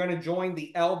 and you're going to join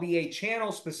the LBA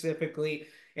channel specifically.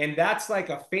 And that's like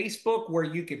a Facebook where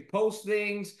you could post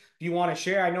things if you want to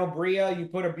share. I know, Bria, you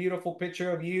put a beautiful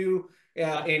picture of you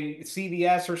in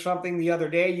CVS or something the other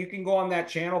day. You can go on that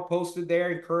channel, post it there,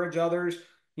 encourage others.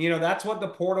 You know, that's what the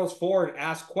portal's for.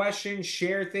 Ask questions,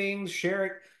 share things,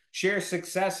 share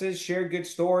successes, share good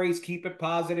stories, keep it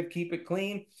positive, keep it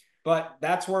clean. But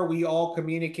that's where we all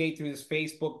communicate through this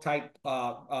Facebook type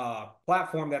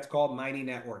platform that's called Mighty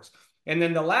Networks. And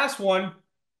then the last one,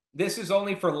 this is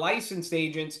only for licensed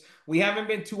agents. We haven't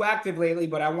been too active lately,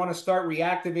 but I want to start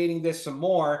reactivating this some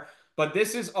more. But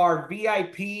this is our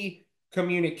VIP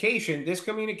communication. This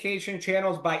communication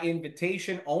channel is by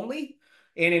invitation only.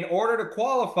 And in order to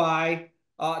qualify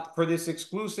for this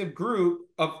exclusive group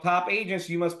of top agents,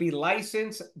 you must be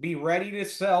licensed, be ready to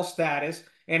sell status,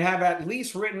 and have at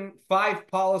least written 5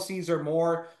 policies or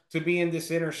more to be in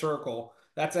this inner circle.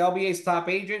 That's LBA's top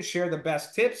agents. Share the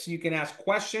best tips. You can ask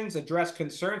questions, address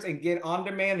concerns, and get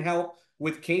on-demand help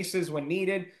with cases when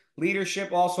needed.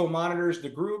 Leadership also monitors the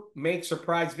group, makes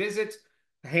surprise visits,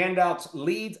 handouts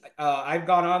leads. I've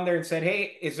gone on there and said,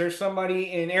 hey, is there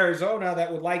somebody in Arizona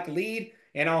that would like lead?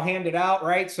 And I'll hand it out,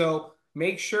 right? So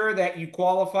make sure that you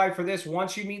qualify for this.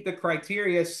 Once you meet the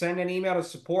criteria, send an email to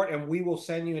support and we will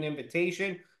send you an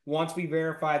invitation once we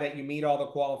verify that you meet all the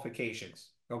qualifications.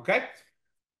 Okay?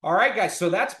 All right, guys. So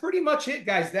that's pretty much it,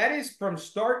 guys. That is from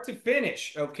start to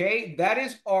finish. Okay? That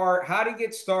is our how to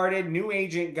get started new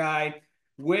agent guide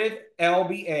with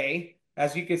LBA.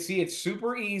 As you can see, it's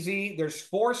super easy. There's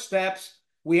 4 steps.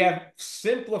 We have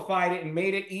simplified it and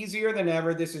made it easier than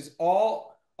ever. This is all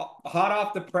hot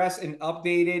off the press and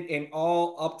updated and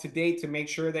all up to date to make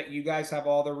sure that you guys have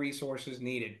all the resources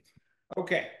needed.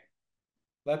 Okay,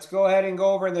 let's go ahead and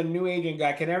go over the new agent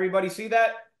guide. Can everybody see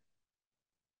that?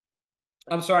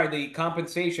 I'm sorry, the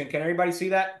compensation. Can everybody see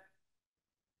that?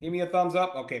 Give me a thumbs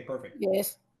up. Okay, perfect.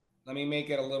 Yes. Let me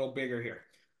make it a little bigger here.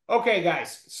 Okay,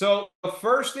 guys. So the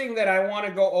first thing that I want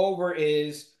to go over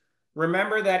is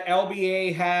remember that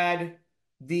LBA had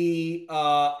the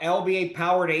LBA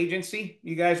powered agency.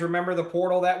 You guys remember the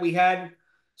portal that we had?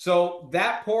 So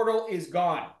that portal is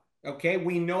gone. Okay,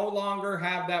 we no longer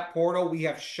have that portal. We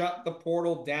have shut the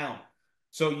portal down.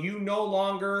 So you no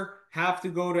longer have to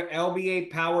go to LBA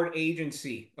powered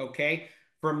agency. Okay,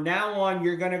 from now on,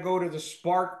 you're going to go to the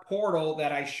Spark portal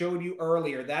that I showed you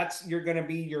earlier. You're going to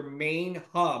be your main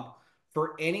hub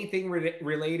for anything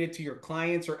related to your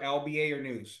clients or LBA or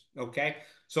news. Okay,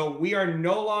 so we are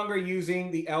no longer using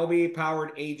the LBA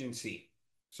powered agency.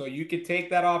 So you could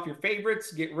take that off your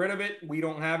favorites, get rid of it. We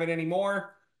don't have it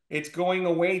anymore. It's going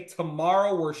away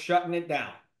tomorrow. We're shutting it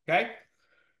down. Okay.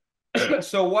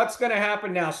 So what's going to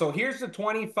happen now? So here's the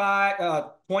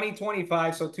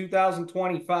 2025, so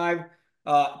 2025,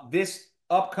 this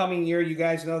upcoming year. You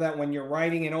guys know that when you're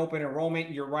writing an open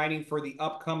enrollment, you're writing for the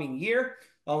upcoming year.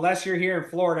 Unless you're here in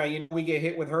Florida, you know, we get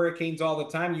hit with hurricanes all the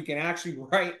time. You can actually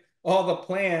write all the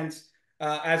plans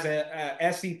as a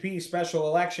SEP, special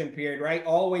election period, right?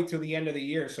 All the way to the end of the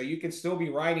year. So you can still be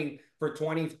writing for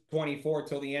 2024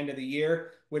 till the end of the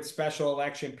year with special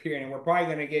election period. And we're probably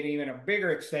going to get even a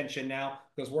bigger extension now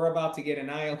because we're about to get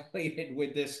annihilated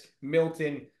with this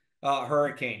Milton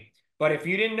hurricane. But if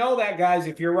you didn't know that, guys,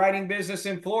 if you're writing business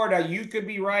in Florida, you could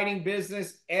be writing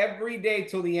business every day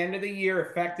till the end of the year,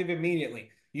 effective immediately.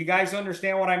 You guys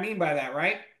understand what I mean by that,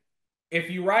 right?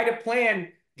 If you write a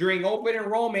plan during open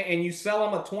enrollment and you sell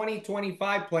them a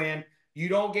 2025 plan, you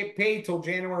don't get paid till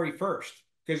January 1st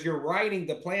because you're writing,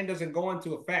 the plan doesn't go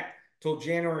into effect till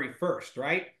January 1st,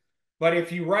 right? But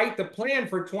if you write the plan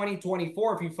for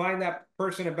 2024, if you find that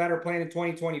person a better plan in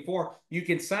 2024, you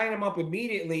can sign them up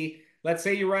immediately. Let's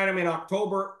say you write them in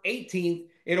October 18th,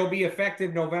 it'll be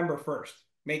effective November 1st.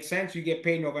 Makes sense? You get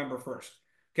paid November 1st.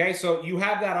 Okay, so you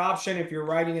have that option if you're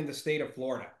writing in the state of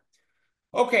Florida.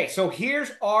 Okay, so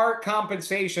here's our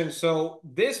compensation. So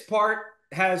this part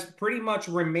has pretty much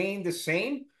remained the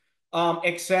same,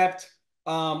 except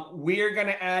we're going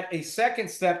to add a second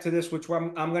step to this, which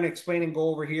I'm going to explain and go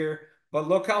over here. But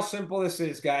look how simple this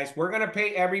is, guys. We're going to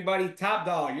pay everybody top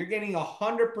dollar. You're getting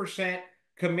 100%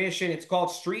 commission. It's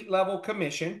called street level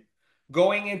commission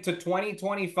going into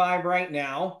 2025 right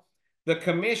now. The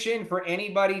commission for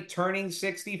anybody turning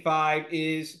 65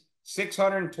 is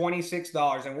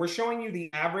 $626. And we're showing you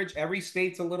the average. Every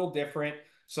state's a little different.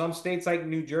 Some states like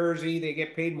New Jersey, they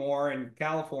get paid more, and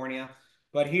California.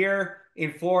 But here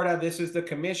in Florida, this is the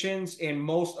commissions, and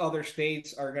most other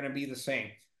states are going to be the same.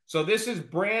 So this is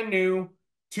brand new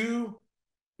to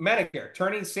Medicare,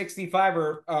 turning 65,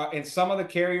 or and some of the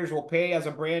carriers will pay as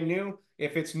a brand new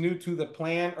if it's new to the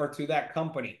plan or to that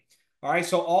company. All right,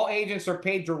 so all agents are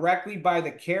paid directly by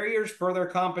the carriers for their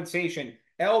compensation.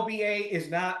 LBA is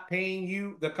not paying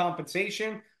you the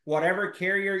compensation. Whatever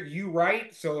carrier you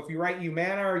write, so if you write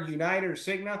Humana or United or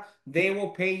Cigna, they will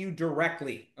pay you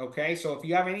directly, okay? So if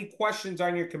you have any questions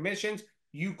on your commissions,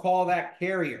 you call that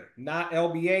carrier, not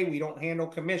LBA. We don't handle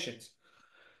commissions.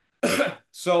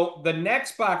 So the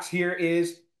next box here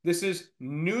is, this is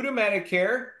new to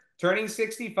Medicare, turning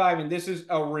 65, and this is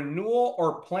a renewal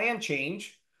or plan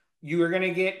change. You are going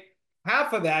to get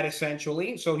half of that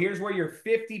essentially. So here's where your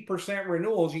 50%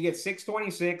 renewals, you get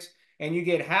 626, and you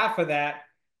get half of that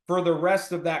for the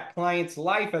rest of that client's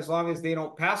life, as long as they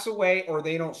don't pass away or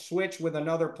they don't switch with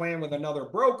another plan with another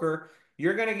broker.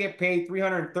 You're going to get paid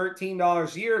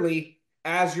 $313 yearly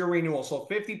as your renewal. So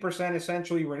 50%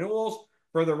 essentially renewals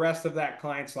for the rest of that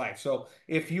client's life. So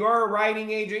if you are a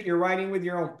writing agent, you're writing with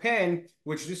your own pen,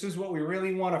 which this is what we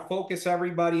really want to focus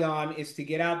everybody on, is to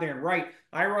get out there and write.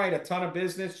 I write a ton of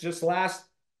business. Just last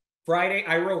Friday,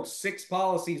 I wrote 6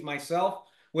 policies myself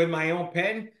with my own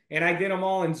pen, and I did them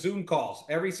all in Zoom calls,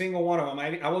 every single one of them.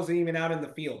 I wasn't even out in the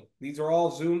field. These are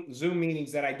all Zoom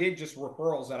meetings that I did, just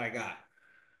referrals that I got.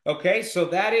 Okay, so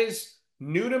that is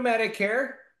new to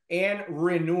Medicare and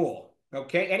renewal.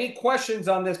 Okay, any questions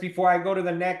on this before I go to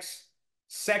the next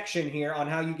section here on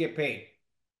how you get paid?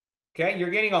 Okay,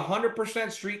 you're getting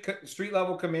 100% street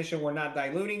level commission. We're not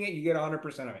diluting it. You get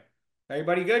 100% of it.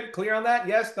 Everybody good? Clear on that?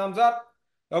 Yes, thumbs up.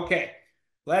 Okay,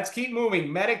 let's keep moving.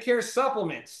 Medicare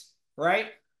supplements, right?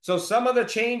 So some of the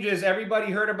changes,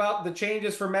 everybody heard about the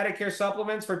changes for Medicare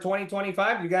supplements for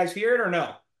 2025. You guys hear it or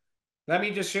no? Let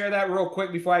me just share that real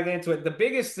quick before I get into it. The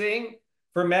biggest thing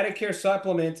for Medicare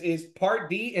supplements is Part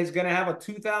D is going to have a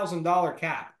 $2,000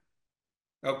 cap.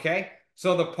 Okay,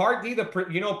 so the Part D,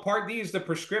 Part D is the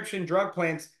prescription drug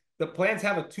plans. The plans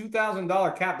have a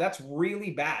 $2,000 cap. That's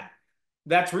really bad.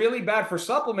 That's really bad for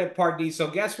supplement Part D. So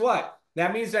guess what?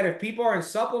 That means that if people are in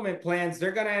supplement plans,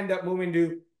 they're going to end up moving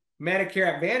to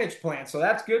Medicare Advantage plans. So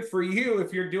that's good for you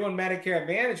if you're doing Medicare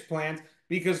Advantage plans,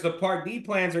 because the Part D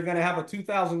plans are going to have a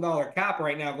 $2,000 cap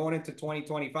right now going into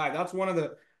 2025. That's one of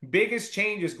the biggest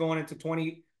changes going into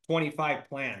 2025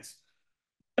 plans.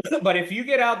 But if you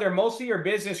get out there, most of your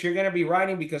business you're going to be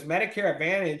writing, because Medicare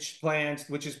Advantage plans,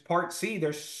 which is Part C,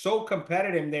 they're so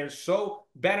competitive, they're so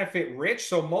benefit rich.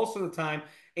 So most of the time,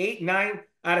 8, 9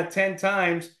 out of 10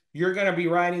 times, you're going to be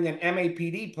writing an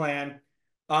MAPD plan.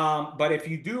 But if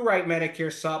you do write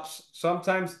Medicare subs,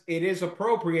 sometimes it is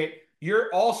appropriate.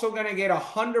 You're also going to get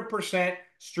 100%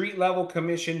 street level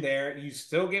commission there. You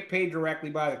still get paid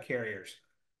directly by the carriers.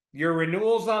 your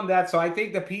renewals on that. So I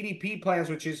think the PDP plans,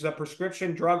 which is the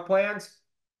prescription drug plans,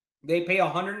 they pay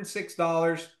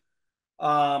 $106.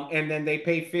 And then they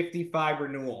pay 55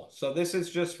 renewal. So this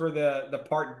is just for the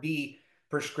Part B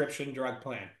prescription drug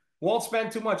plan. Won't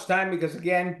spend too much time because,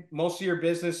 again, most of your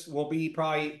business will be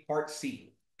probably Part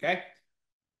C. Okay.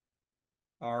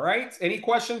 All right. Any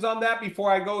questions on that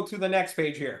before I go to the next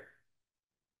page here?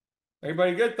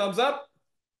 Everybody good? Thumbs up?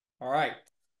 All right.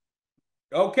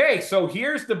 Okay. So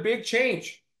here's the big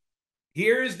change.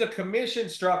 Here's the commission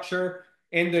structure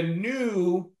and the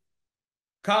new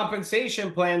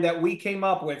compensation plan that we came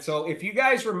up with. So if you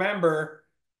guys remember,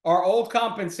 our old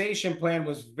compensation plan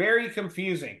was very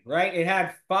confusing, right? It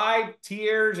had 5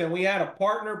 tiers and we had a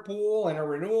partner pool and a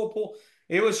renewal pool.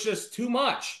 It was just too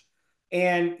much.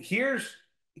 And here's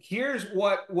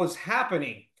what was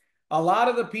happening. A lot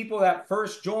of the people that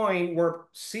first joined were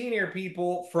senior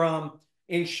people from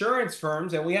insurance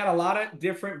firms, and we had a lot of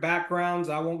different backgrounds.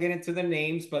 I won't get into the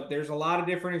names, but there's a lot of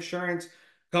different insurance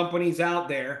companies out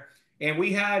there. And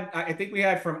I think we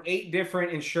had from 8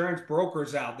 different insurance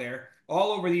brokers out there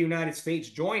all over the United States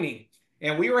joining.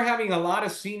 And we were having a lot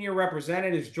of senior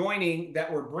representatives joining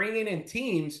that were bringing in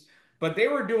teams, but they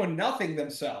were doing nothing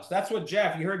themselves. That's what you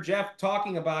heard Jeff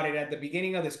talking about it at the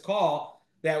beginning of this call,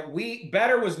 that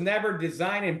Better was never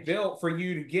designed and built for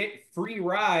you to get free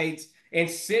rides and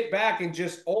sit back and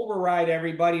just override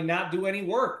everybody, not do any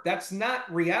work. That's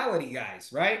not reality,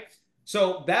 guys, right?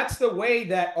 So that's the way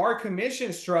that our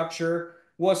commission structure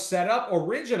was set up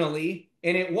originally.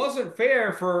 And it wasn't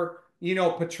fair for,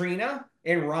 Patrina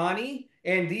and Ronnie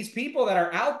and these people that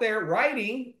are out there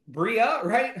writing, Bria,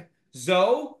 right?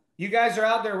 Zoe, you guys are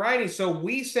out there writing. So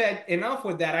we said, enough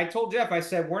with that. I told Jeff, I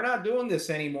said, we're not doing this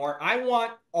anymore. I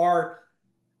want our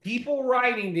people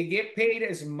writing to get paid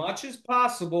as much as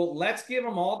possible. Let's give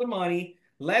them all the money.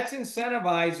 Let's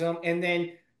incentivize them. And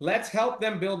then let's help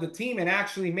them build the team and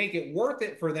actually make it worth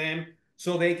it for them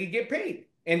so they could get paid.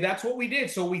 And that's what we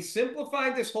did. So we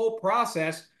simplified this whole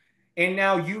process. And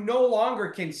now you no longer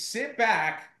can sit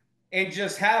back and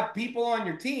just have people on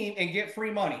your team and get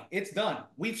free money. It's done.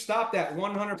 We've stopped that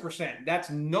 100%. That's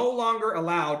no longer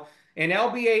allowed. And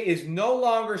LBA is no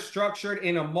longer structured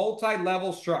in a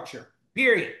multi-level structure.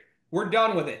 Period. We're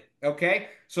done with it. Okay.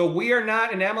 So we are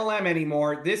not an MLM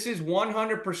anymore. This is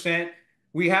 100%.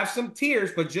 We have some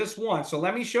tiers, but just one. So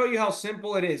let me show you how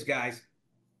simple it is, guys.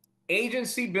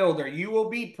 Agency builder. You will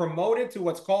be promoted to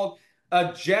what's called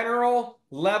a general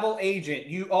level agent.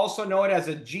 You also know it as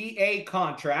a GA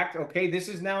contract. Okay. This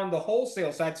is now on the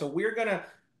wholesale side. So we're going to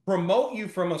promote you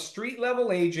from a street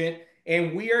level agent,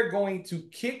 and we are going to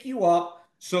kick you up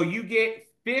so you get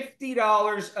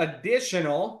 $50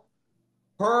 additional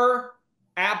per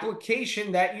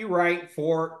application that you write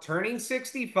for turning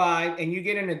 65, and you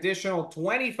get an additional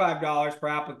 $25 per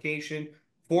application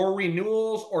for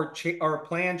renewals or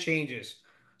plan changes.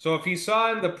 So if you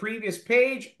saw in the previous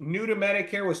page, new to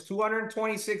Medicare was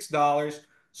 $226.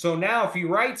 So now if you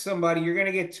write somebody, you're going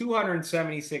to get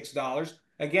 $276.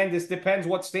 Again, this depends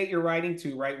what state you're writing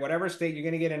to, right? Whatever state, you're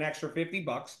going to get an extra 50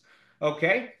 bucks.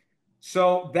 Okay.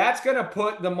 So that's going to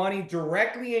put the money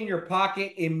directly in your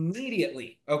pocket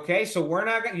immediately. Okay. So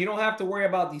you don't have to worry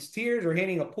about these tiers or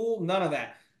hitting a pool. None of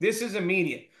that. This is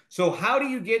immediate. So how do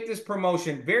you get this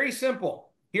promotion? Very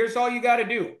simple. Here's all you got to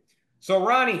do. So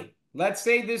Ronnie, let's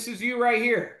say this is you right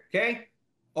here. Okay.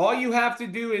 All you have to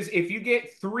do is, if you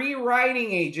get 3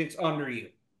 writing agents under you,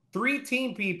 3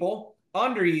 team people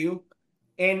under you,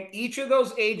 and each of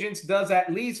those agents does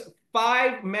at least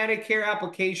 5 Medicare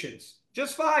applications,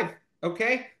 just 5.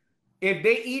 Okay. If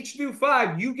they each do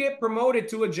 5, you get promoted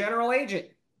to a general agent.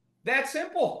 That's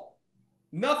simple.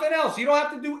 Nothing else. You don't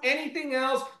have to do anything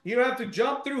else. You don't have to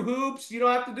jump through hoops. You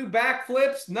don't have to do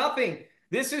backflips. Nothing.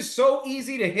 This is so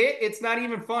easy to hit. It's not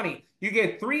even funny. You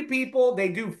get 3 people. They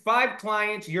do 5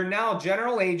 clients. You're now a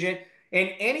general agent. And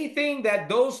anything that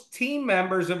those team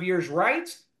members of yours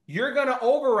writes, you're going to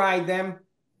override them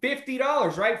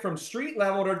 $50, right? From street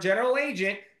level to general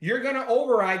agent, you're going to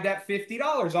override that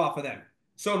 $50 off of them.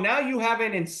 So now you have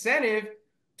an incentive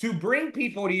to bring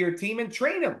people to your team and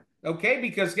train them. Okay.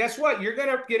 Because guess what? You're going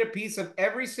to get a piece of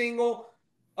every single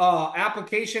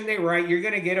application they write. You're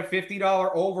going to get a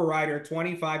 $50 override, or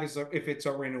 25 if it's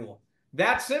a renewal.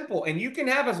 That's simple. And you can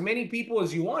have as many people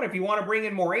as you want. If you want to bring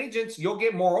in more agents, you'll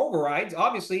get more overrides,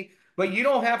 obviously, but you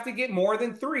don't have to get more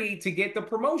than 3 to get the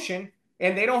promotion.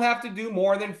 And they don't have to do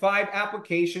more than 5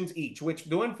 applications each, which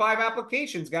doing 5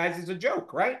 applications, guys, is a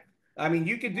joke, right? I mean,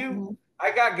 you could do,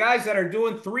 I got guys that are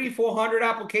doing 300-400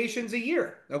 applications a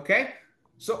year. Okay.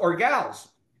 So, or gals.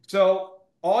 So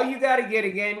all you got to get,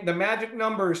 again, the magic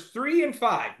number is 3 and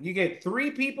 5. You get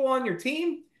 3 people on your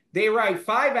team, They write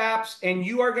 5 apps, and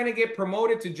you are going to get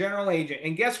promoted to general agent.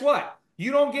 And guess what?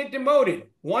 You don't get demoted.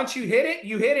 Once you hit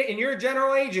it, and you're a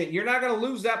general agent. You're not going to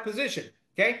lose that position.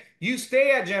 Okay? You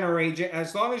stay at general agent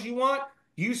as long as you want.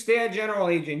 You stay at general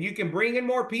agent. You can bring in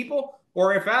more people,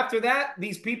 or if after that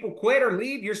these people quit or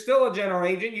leave, you're still a general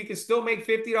agent. You can still make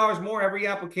 $50 more every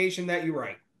application that you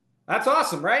write. That's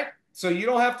awesome, right? So you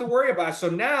don't have to worry about it. So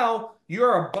now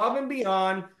you're above and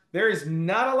beyond. There is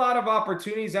not a lot of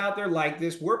opportunities out there like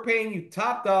this. We're paying you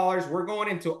top dollars. We're going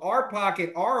into our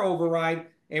pocket, our override,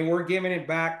 and we're giving it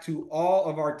back to all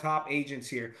of our top agents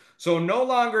here. So no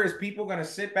longer is people going to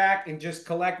sit back and just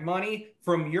collect money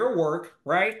from your work,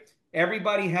 right?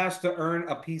 Everybody has to earn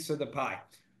a piece of the pie.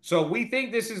 So we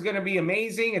think this is going to be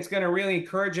amazing. It's going to really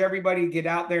encourage everybody to get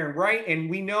out there and write. And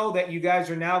we know that you guys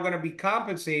are now going to be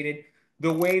compensated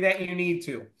the way that you need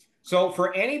to. So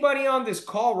for anybody on this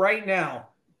call right now,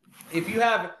 if you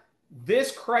have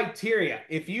this criteria,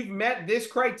 if you've met this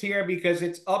criteria, because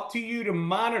it's up to you to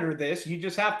monitor this, you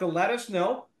just have to let us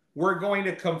know. We're going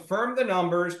to confirm the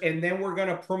numbers, and then we're going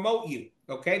to promote you.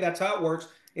 Okay, that's how it works.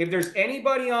 If there's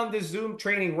anybody on this Zoom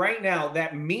training right now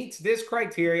that meets this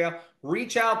criteria,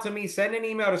 reach out to me, send an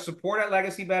email to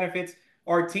support@Legacy Benefits.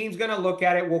 Our team's going to look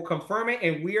at it. We'll confirm it,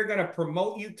 and we are going to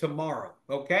promote you tomorrow.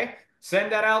 Okay,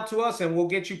 send that out to us, and we'll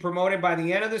get you promoted by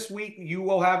the end of this week. You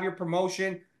will have your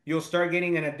promotion. You'll start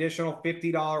getting an additional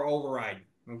 $50 override.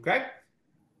 Okay.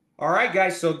 All right,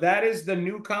 guys. So that is the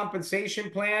new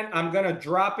compensation plan. I'm going to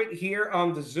drop it here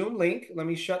on the Zoom link. Let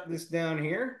me shut this down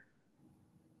here.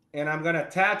 And I'm going to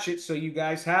attach it so you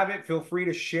guys have it. Feel free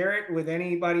to share it with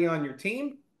anybody on your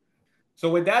team. So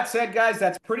with that said, guys,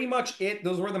 that's pretty much it.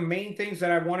 Those were the main things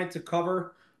that I wanted to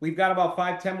cover. We've got about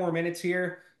 5-10 more minutes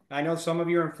here. I know some of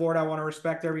you are in Florida. I want to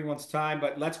respect everyone's time,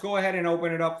 but let's go ahead and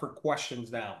open it up for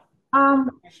questions now.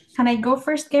 Can I go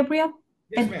first, Gabriel?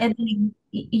 Yes, ma'am.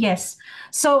 Yes.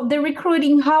 So the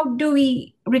recruiting, how do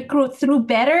we recruit, through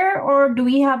Better, or do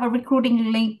we have a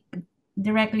recruiting link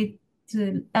directly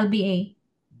to LBA?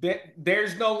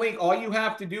 There's no link. All you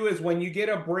have to do is when you get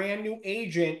a brand new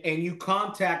agent and you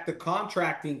contact the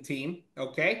contracting team,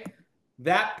 okay,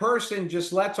 that person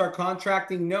just lets our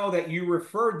contracting know that you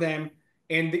referred them,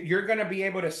 and that you're going to be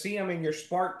able to see them in your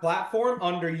Spark platform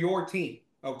under your team.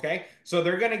 Okay, so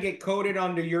they're going to get coded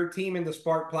under your team in the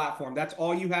Spark platform. That's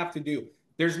all you have to do.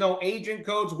 There's no agent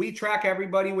codes. We track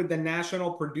everybody with the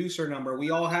national producer number. We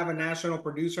all have a national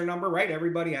producer number, right?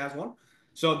 Everybody has one.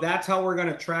 So that's how we're going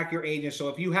to track your agent. So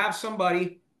if you have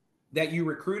somebody that you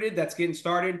recruited that's getting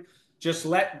started, just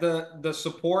let the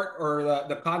support or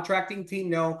the contracting team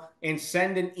know, and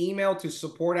send an email to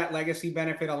support@Legacy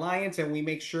Benefit Alliance, and we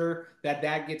make sure that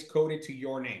that gets coded to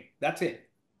your name. That's it.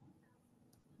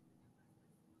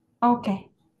 Okay.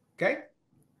 Okay.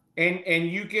 And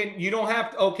you don't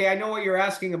have to, okay, I know what you're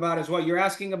asking about as well. You're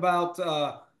asking about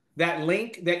that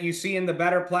link that you see in the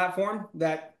Better platform,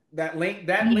 that link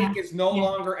is no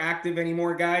longer active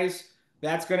anymore, guys.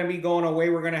 That's going to be going away.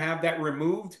 We're going to have that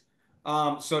removed.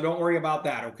 So don't worry about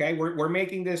that. Okay. We're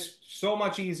making this so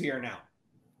much easier now.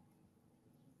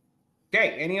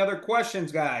 Okay. Any other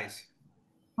questions, guys?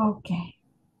 Okay.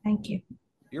 Thank you.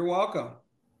 You're welcome.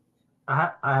 I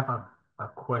have a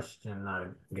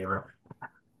question, Gabriel.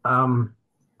 I'm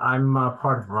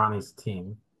part of Ronnie's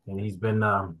team, and he's been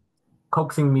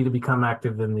coaxing me to become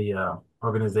active in the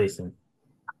organization.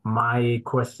 My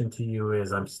question to you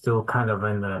is, I'm still kind of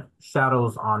in the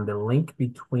shadows on the link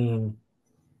between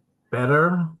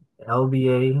Better,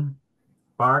 LBA,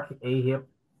 Spark, AEP.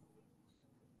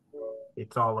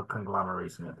 It's all a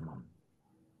conglomeration at the moment.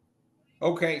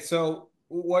 Okay, so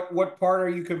what part are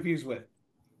you confused with?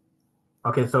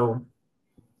 Okay, so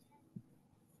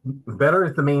Better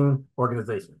is the main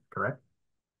organization, correct?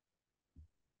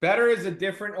 Better is a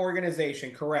different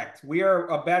organization, correct? We are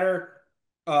a better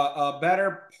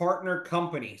partner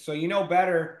company. So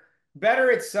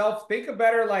Better itself, think of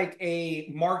Better like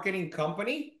a marketing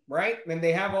company, right? And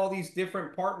they have all these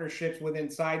different partnerships with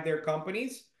inside their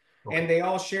companies, and they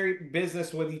all share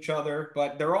business with each other,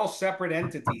 but they're all separate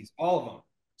entities, all of them.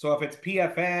 So if it's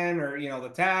PFN or the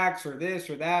tax or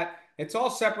this or that, it's all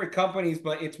separate companies,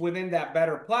 but it's within that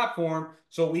Better platform,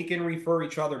 so we can refer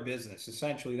each other business.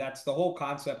 Essentially, that's the whole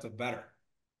concept of Better.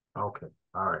 Okay,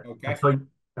 all right. Okay.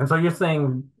 And so you're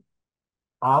saying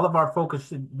all of our focus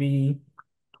should be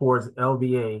towards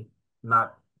LBA,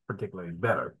 not particularly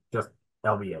Better, just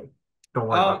LBA. Don't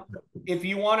worry about that. If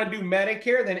you want to do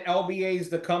Medicare, then LBA is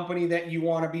the company that you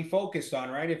want to be focused on,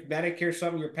 right? If Medicare is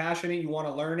something you're passionate, you want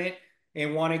to learn it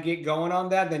and want to get going on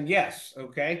that, then yes,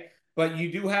 okay. But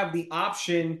you do have the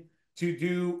option to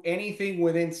do anything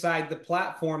with inside the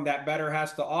platform that Better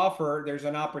has to offer. There's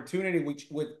an opportunity which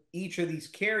with each of these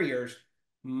carriers.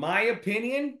 My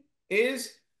opinion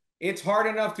is it's hard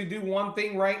enough to do one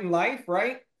thing right in life,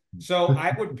 right? So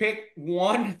I would pick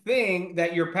one thing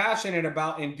that you're passionate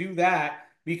about and do that,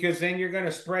 because then you're going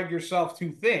to spread yourself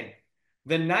too thin.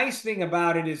 The nice thing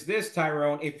about it is this,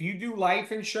 Tyrone, if you do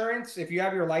life insurance, if you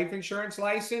have your life insurance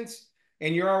license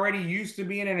and you're already used to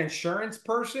being an insurance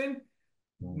person,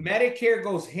 Medicare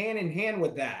goes hand in hand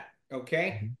with that.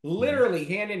 Okay. Literally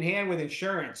hand in hand with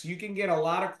insurance. You can get a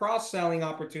lot of cross-selling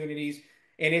opportunities,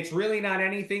 and it's really not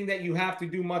anything that you have to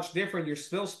do much different. You're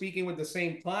still speaking with the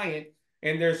same client,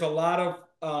 and there's a lot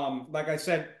of, like I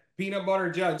said, peanut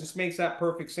butter jelly just makes that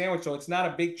perfect sandwich. So it's not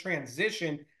a big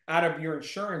transition out of your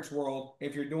insurance world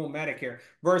if you're doing Medicare.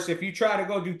 Versus if you try to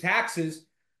go do taxes,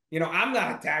 I'm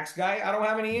not a tax guy. I don't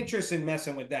have any interest in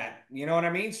messing with that. You know what I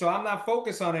mean? So I'm not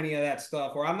focused on any of that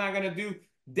stuff, or I'm not going to do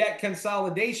debt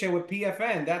consolidation with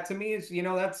PFN. That to me is,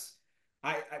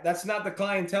 that's not the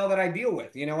clientele that I deal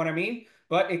with. You know what I mean?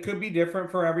 But it could be different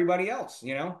for everybody else.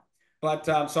 But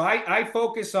so I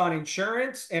focus on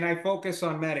insurance and I focus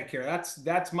on Medicare.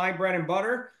 That's my bread and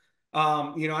butter.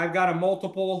 I've got a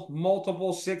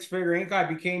multiple six-figure income.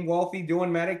 I became wealthy doing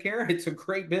Medicare. It's a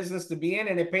great business to be in,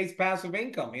 and it pays passive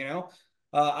income.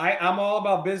 I'm all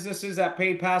about businesses that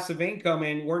pay passive income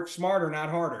and work smarter, not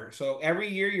harder. So every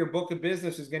year your book of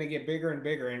business is going to get bigger and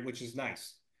bigger, and which is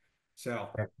nice. So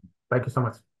Thank you so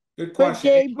much. good But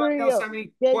question. Anybody else Gabriel, have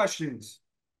any questions?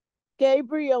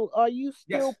 Gabriel, are you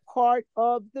still Yes. part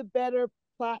of the Better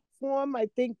platform? I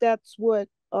think that's what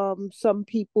some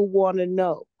people want to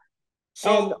know.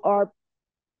 And So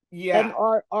yeah.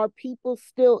 are people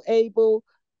still able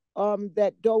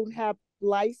that don't have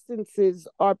licenses,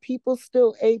 are people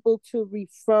still able to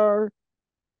refer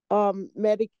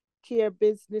Medicare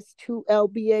business to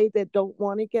LBA that don't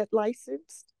want to get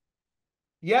licensed?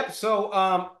 Yep.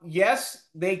 So, yes,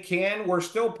 they can. We're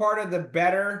still part of the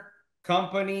Better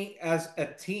company as a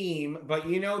team, but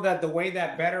you know that the way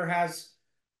that Better has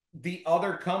the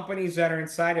other companies that are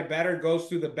inside of Better goes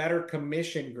through the Better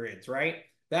commission grids, right?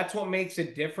 That's what makes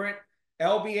it different.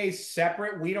 LBA is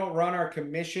separate. We don't run our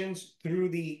commissions through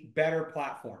the Better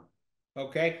platform.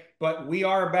 Okay. But we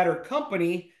are a Better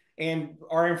company, and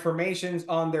our information's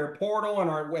on their portal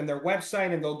and their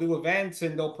website, and they'll do events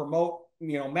and they'll promote,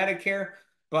 Medicare.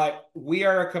 But we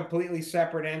are a completely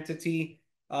separate entity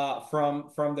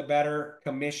from the Better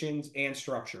commissions and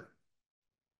structure.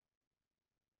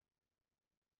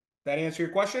 That answer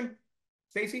your question,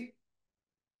 Stacy?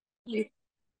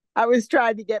 I was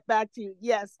trying to get back to you.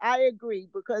 Yes, I agree,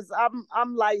 because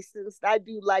I'm licensed. I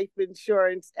do life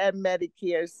insurance and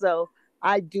Medicare, so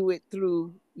I do it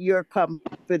through your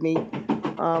company.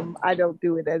 I don't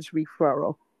do it as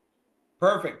referral.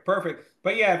 Perfect.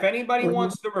 But yeah, if anybody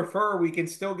wants to refer, we can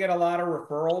still get a lot of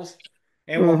referrals.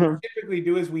 And what we typically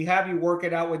do is we have you work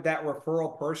it out with that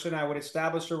referral person. I would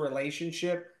establish a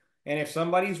relationship. And if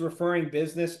somebody's referring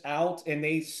business out and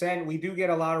we do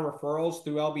get a lot of referrals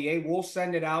through LBA, we'll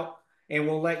send it out and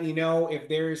we'll let you know if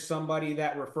there is somebody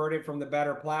that referred it from the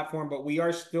Better platform. But we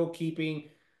are still keeping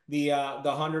the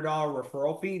 $100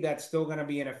 referral fee. That's still going to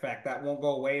be in effect. That won't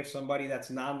go away if somebody that's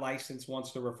non-licensed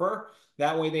wants to refer.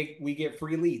 That way we get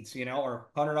free leads, or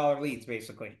 $100 leads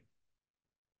basically.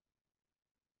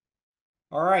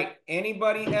 All right.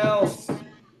 Anybody else?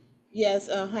 Yes,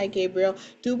 hi Gabriel.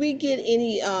 Do we get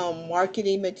any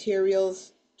marketing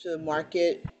materials to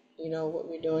market, what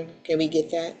we're doing? Can we get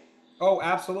that? Oh,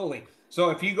 absolutely.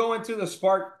 So if you go into the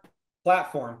Spark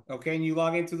platform, okay, and you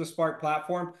log into the Spark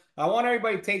platform, I want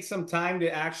everybody to take some time to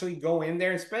actually go in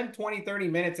there and spend 20, 30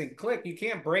 minutes and click. You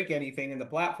can't break anything in the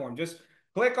platform. Just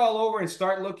click all over and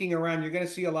start looking around. You're going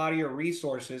to see a lot of your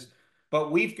resources.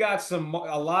 But we've got a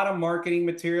lot of marketing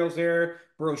materials there,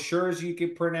 brochures you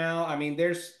could print out. I mean,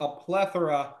 there's a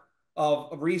plethora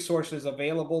of resources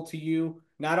available to you,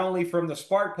 not only from the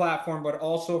Spark platform, but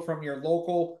also from your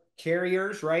local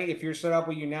carriers, right? If you're set up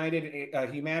with United,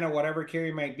 Humana, whatever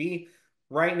carrier might be,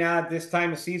 right now at this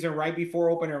time of season, right before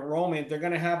open enrollment, they're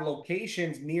going to have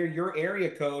locations near your area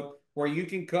code where you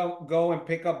can go and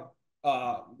pick up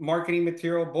marketing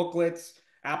material, booklets,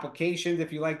 applications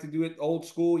if you like to do it old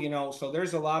school, so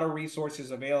there's a lot of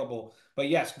resources available. But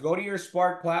yes, go to your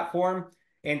Spark platform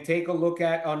and take a look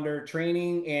at under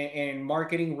training and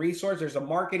marketing resource. There's a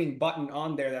marketing button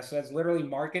on there that says literally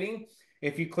marketing.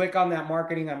 If you click on that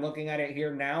marketing, I'm looking at it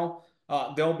here now,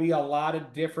 there'll be a lot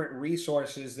of different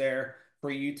resources there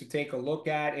for you to take a look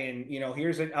at. And,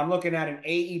 I'm looking at an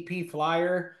AEP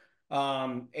flyer,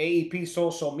 AEP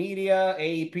social media,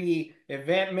 AEP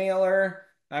event mailer.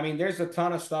 I mean, there's a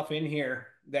ton of stuff in here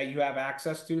that you have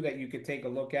access to that you could take a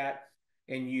look at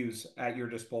and use at your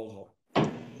disposal.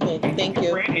 Okay, thank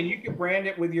you. And you can brand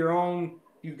it with your own,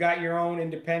 you've got your own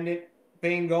independent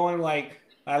thing going. Like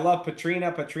I love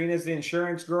Patrina. Patrina's the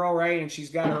insurance girl, right? And she's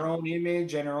got her own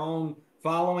image and her own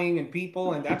following and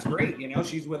people, and that's great. You know,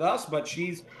 she's with us, but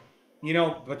she's, you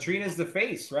know, Patrina's the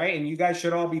face, right? And you guys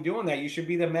should all be doing that. You should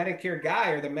be the Medicare guy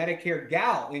or the Medicare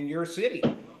gal in your city.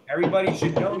 Everybody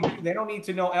should know you. They don't need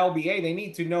to know LBA. They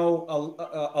need to know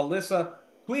Alyssa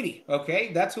Tweedy.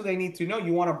 Okay, that's who they need to know.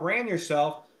 You want to brand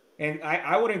yourself, and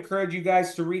I would encourage you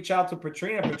guys to reach out to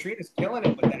Patrina. Patrina's killing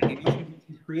it with that. You know,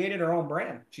 she's created her own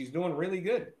brand. She's doing really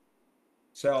good.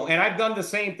 So, and I've done the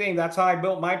same thing. That's how I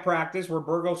built my practice. We're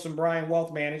Burgos and Bryan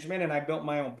Wealth Management, and I built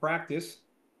my own practice.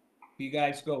 If you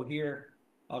guys go here,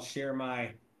 I'll share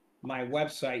my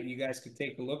website. You guys can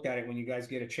take a look at it when you guys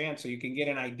get a chance so you can get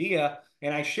an idea.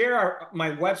 And I share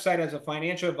my website as a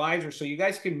financial advisor so you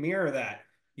guys can mirror that.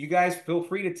 You guys feel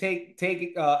free to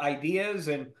take ideas,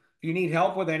 and if you need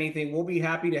help with anything, we'll be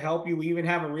happy to help you. We even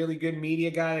have a really good media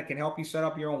guy that can help you set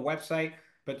up your own website.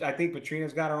 But I think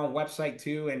Patrina's got her own website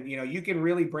too. And, you know, you can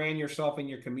really brand yourself in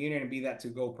your community and be that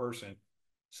to-go person.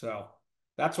 So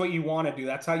that's what you want to do.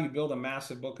 That's how you build a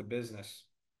massive book of business.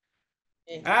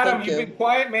 Okay, Adam, you've been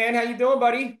quiet, man. How you doing,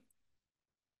 buddy?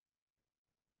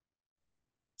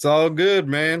 It's all good,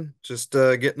 man. Just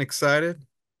getting excited,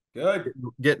 Good.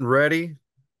 getting ready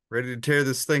to tear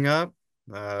this thing up.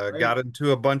 Got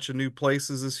into a bunch of new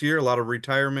places this year, a lot of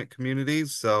retirement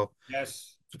communities. So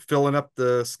yes, filling up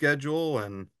the schedule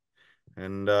and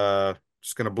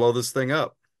just gonna blow this thing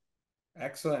up.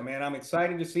 Excellent, man. I'm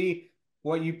excited to see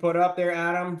what you put up there,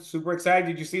 Adam. Super excited.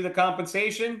 Did you see the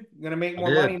compensation? You're gonna make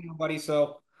more money now, buddy.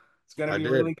 So it's gonna be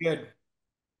really good.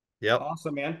 Yep.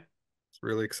 Awesome, man. It's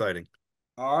really exciting.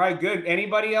 All right, good.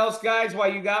 Anybody else, guys,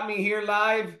 while you got me here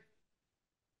live?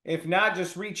 If not,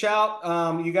 just reach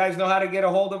out. You guys know how to get a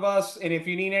hold of us. And if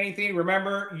you need anything,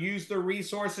 remember, use the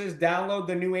resources, download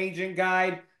the new agent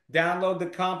guide, download the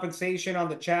compensation on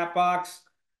the chat box,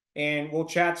 and we'll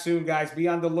chat soon, guys. Be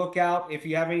on the lookout. If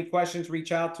you have any questions,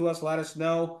 reach out to us, let us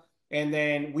know. And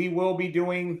then we will be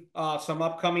doing some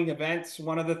upcoming events.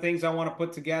 One of the things I want to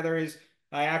put together is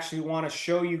I actually want to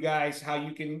show you guys how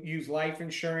you can use life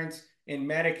insurance in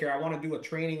Medicare. I want to do a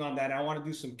training on that. I want to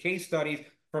do some case studies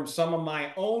from some of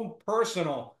my own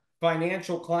personal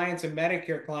financial clients and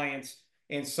Medicare clients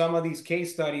in some of these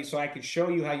case studies so I can show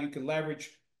you how you can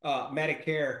leverage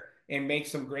Medicare and make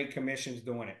some great commissions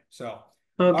doing it. So,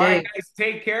 okay. All right, guys,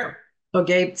 take care.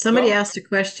 Okay, somebody asked a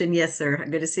question. Yes, sir.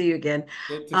 Good to see you again.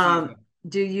 Good to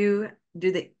see you.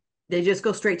 Do they just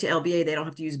go straight to LBA? They don't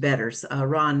have to use betters.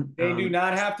 Ron. They do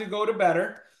not have to go to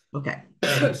better. Okay.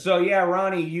 So yeah,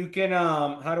 Ronnie, you can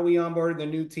how do we onboard the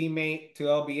new teammate to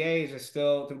LBA? Is it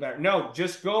still to better? No,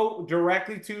 just go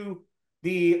directly to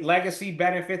the Legacy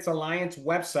Benefits Alliance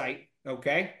website,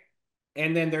 okay?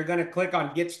 And then they're going to click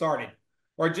on get started.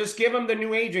 Or just give them the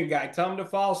new agent guide. Tell them to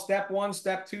follow step 1,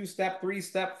 step 2, step 3,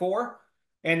 step 4.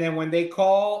 And then when they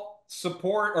call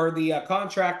support or the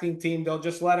contracting team, they'll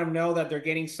just let them know that they're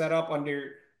getting set up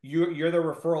under you're the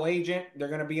referral agent. They're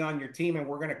going to be on your team, and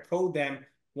we're going to code them.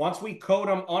 Once we code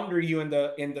them under you in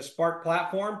the Spark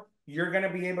platform, you're going to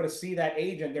be able to see that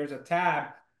agent. There's a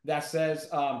tab that says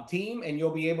team, and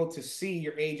you'll be able to see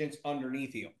your agents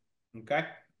underneath you. Okay.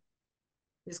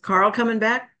 Is Carl coming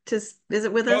back to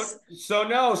visit with us? So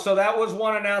that was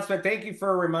one announcement. Thank you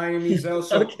for reminding me, Zoe.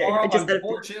 So okay, Carl,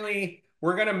 unfortunately,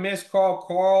 we're going to miss Carl.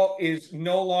 Carl is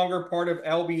no longer part of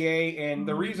LBA. And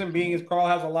the reason being is Carl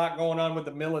has a lot going on with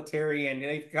the military, and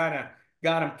they've kind of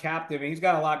got him captive, and he's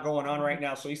got a lot going on right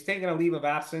now. So he's taking a leave of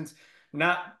absence,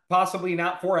 possibly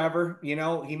not forever. You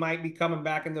know, he might be coming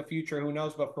back in the future. Who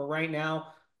knows? But for right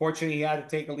now, fortunately, he had to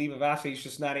take a leave of absence. He's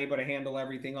just not able to handle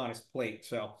everything on his plate.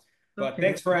 So, but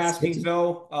thanks for asking,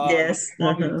 Zoe. Yes. I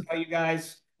wanted to tell you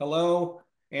guys hello.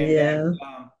 And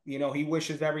that, you know, he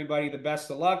wishes everybody the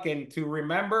best of luck. And to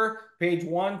remember, page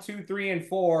 1, 2, 3, and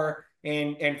 4,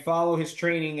 and follow his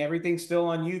training. Everything's still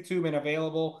on YouTube and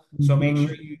available. So make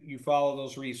sure you follow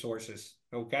those resources.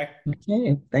 Okay.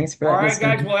 Okay. Thanks for that. All right,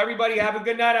 guys. Well, everybody have a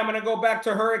good night. I'm going to go back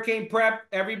to hurricane prep.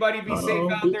 Everybody be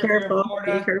safe out there. Be careful.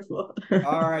 Be careful.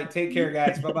 All right. Take care,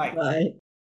 guys. Bye-bye. Bye.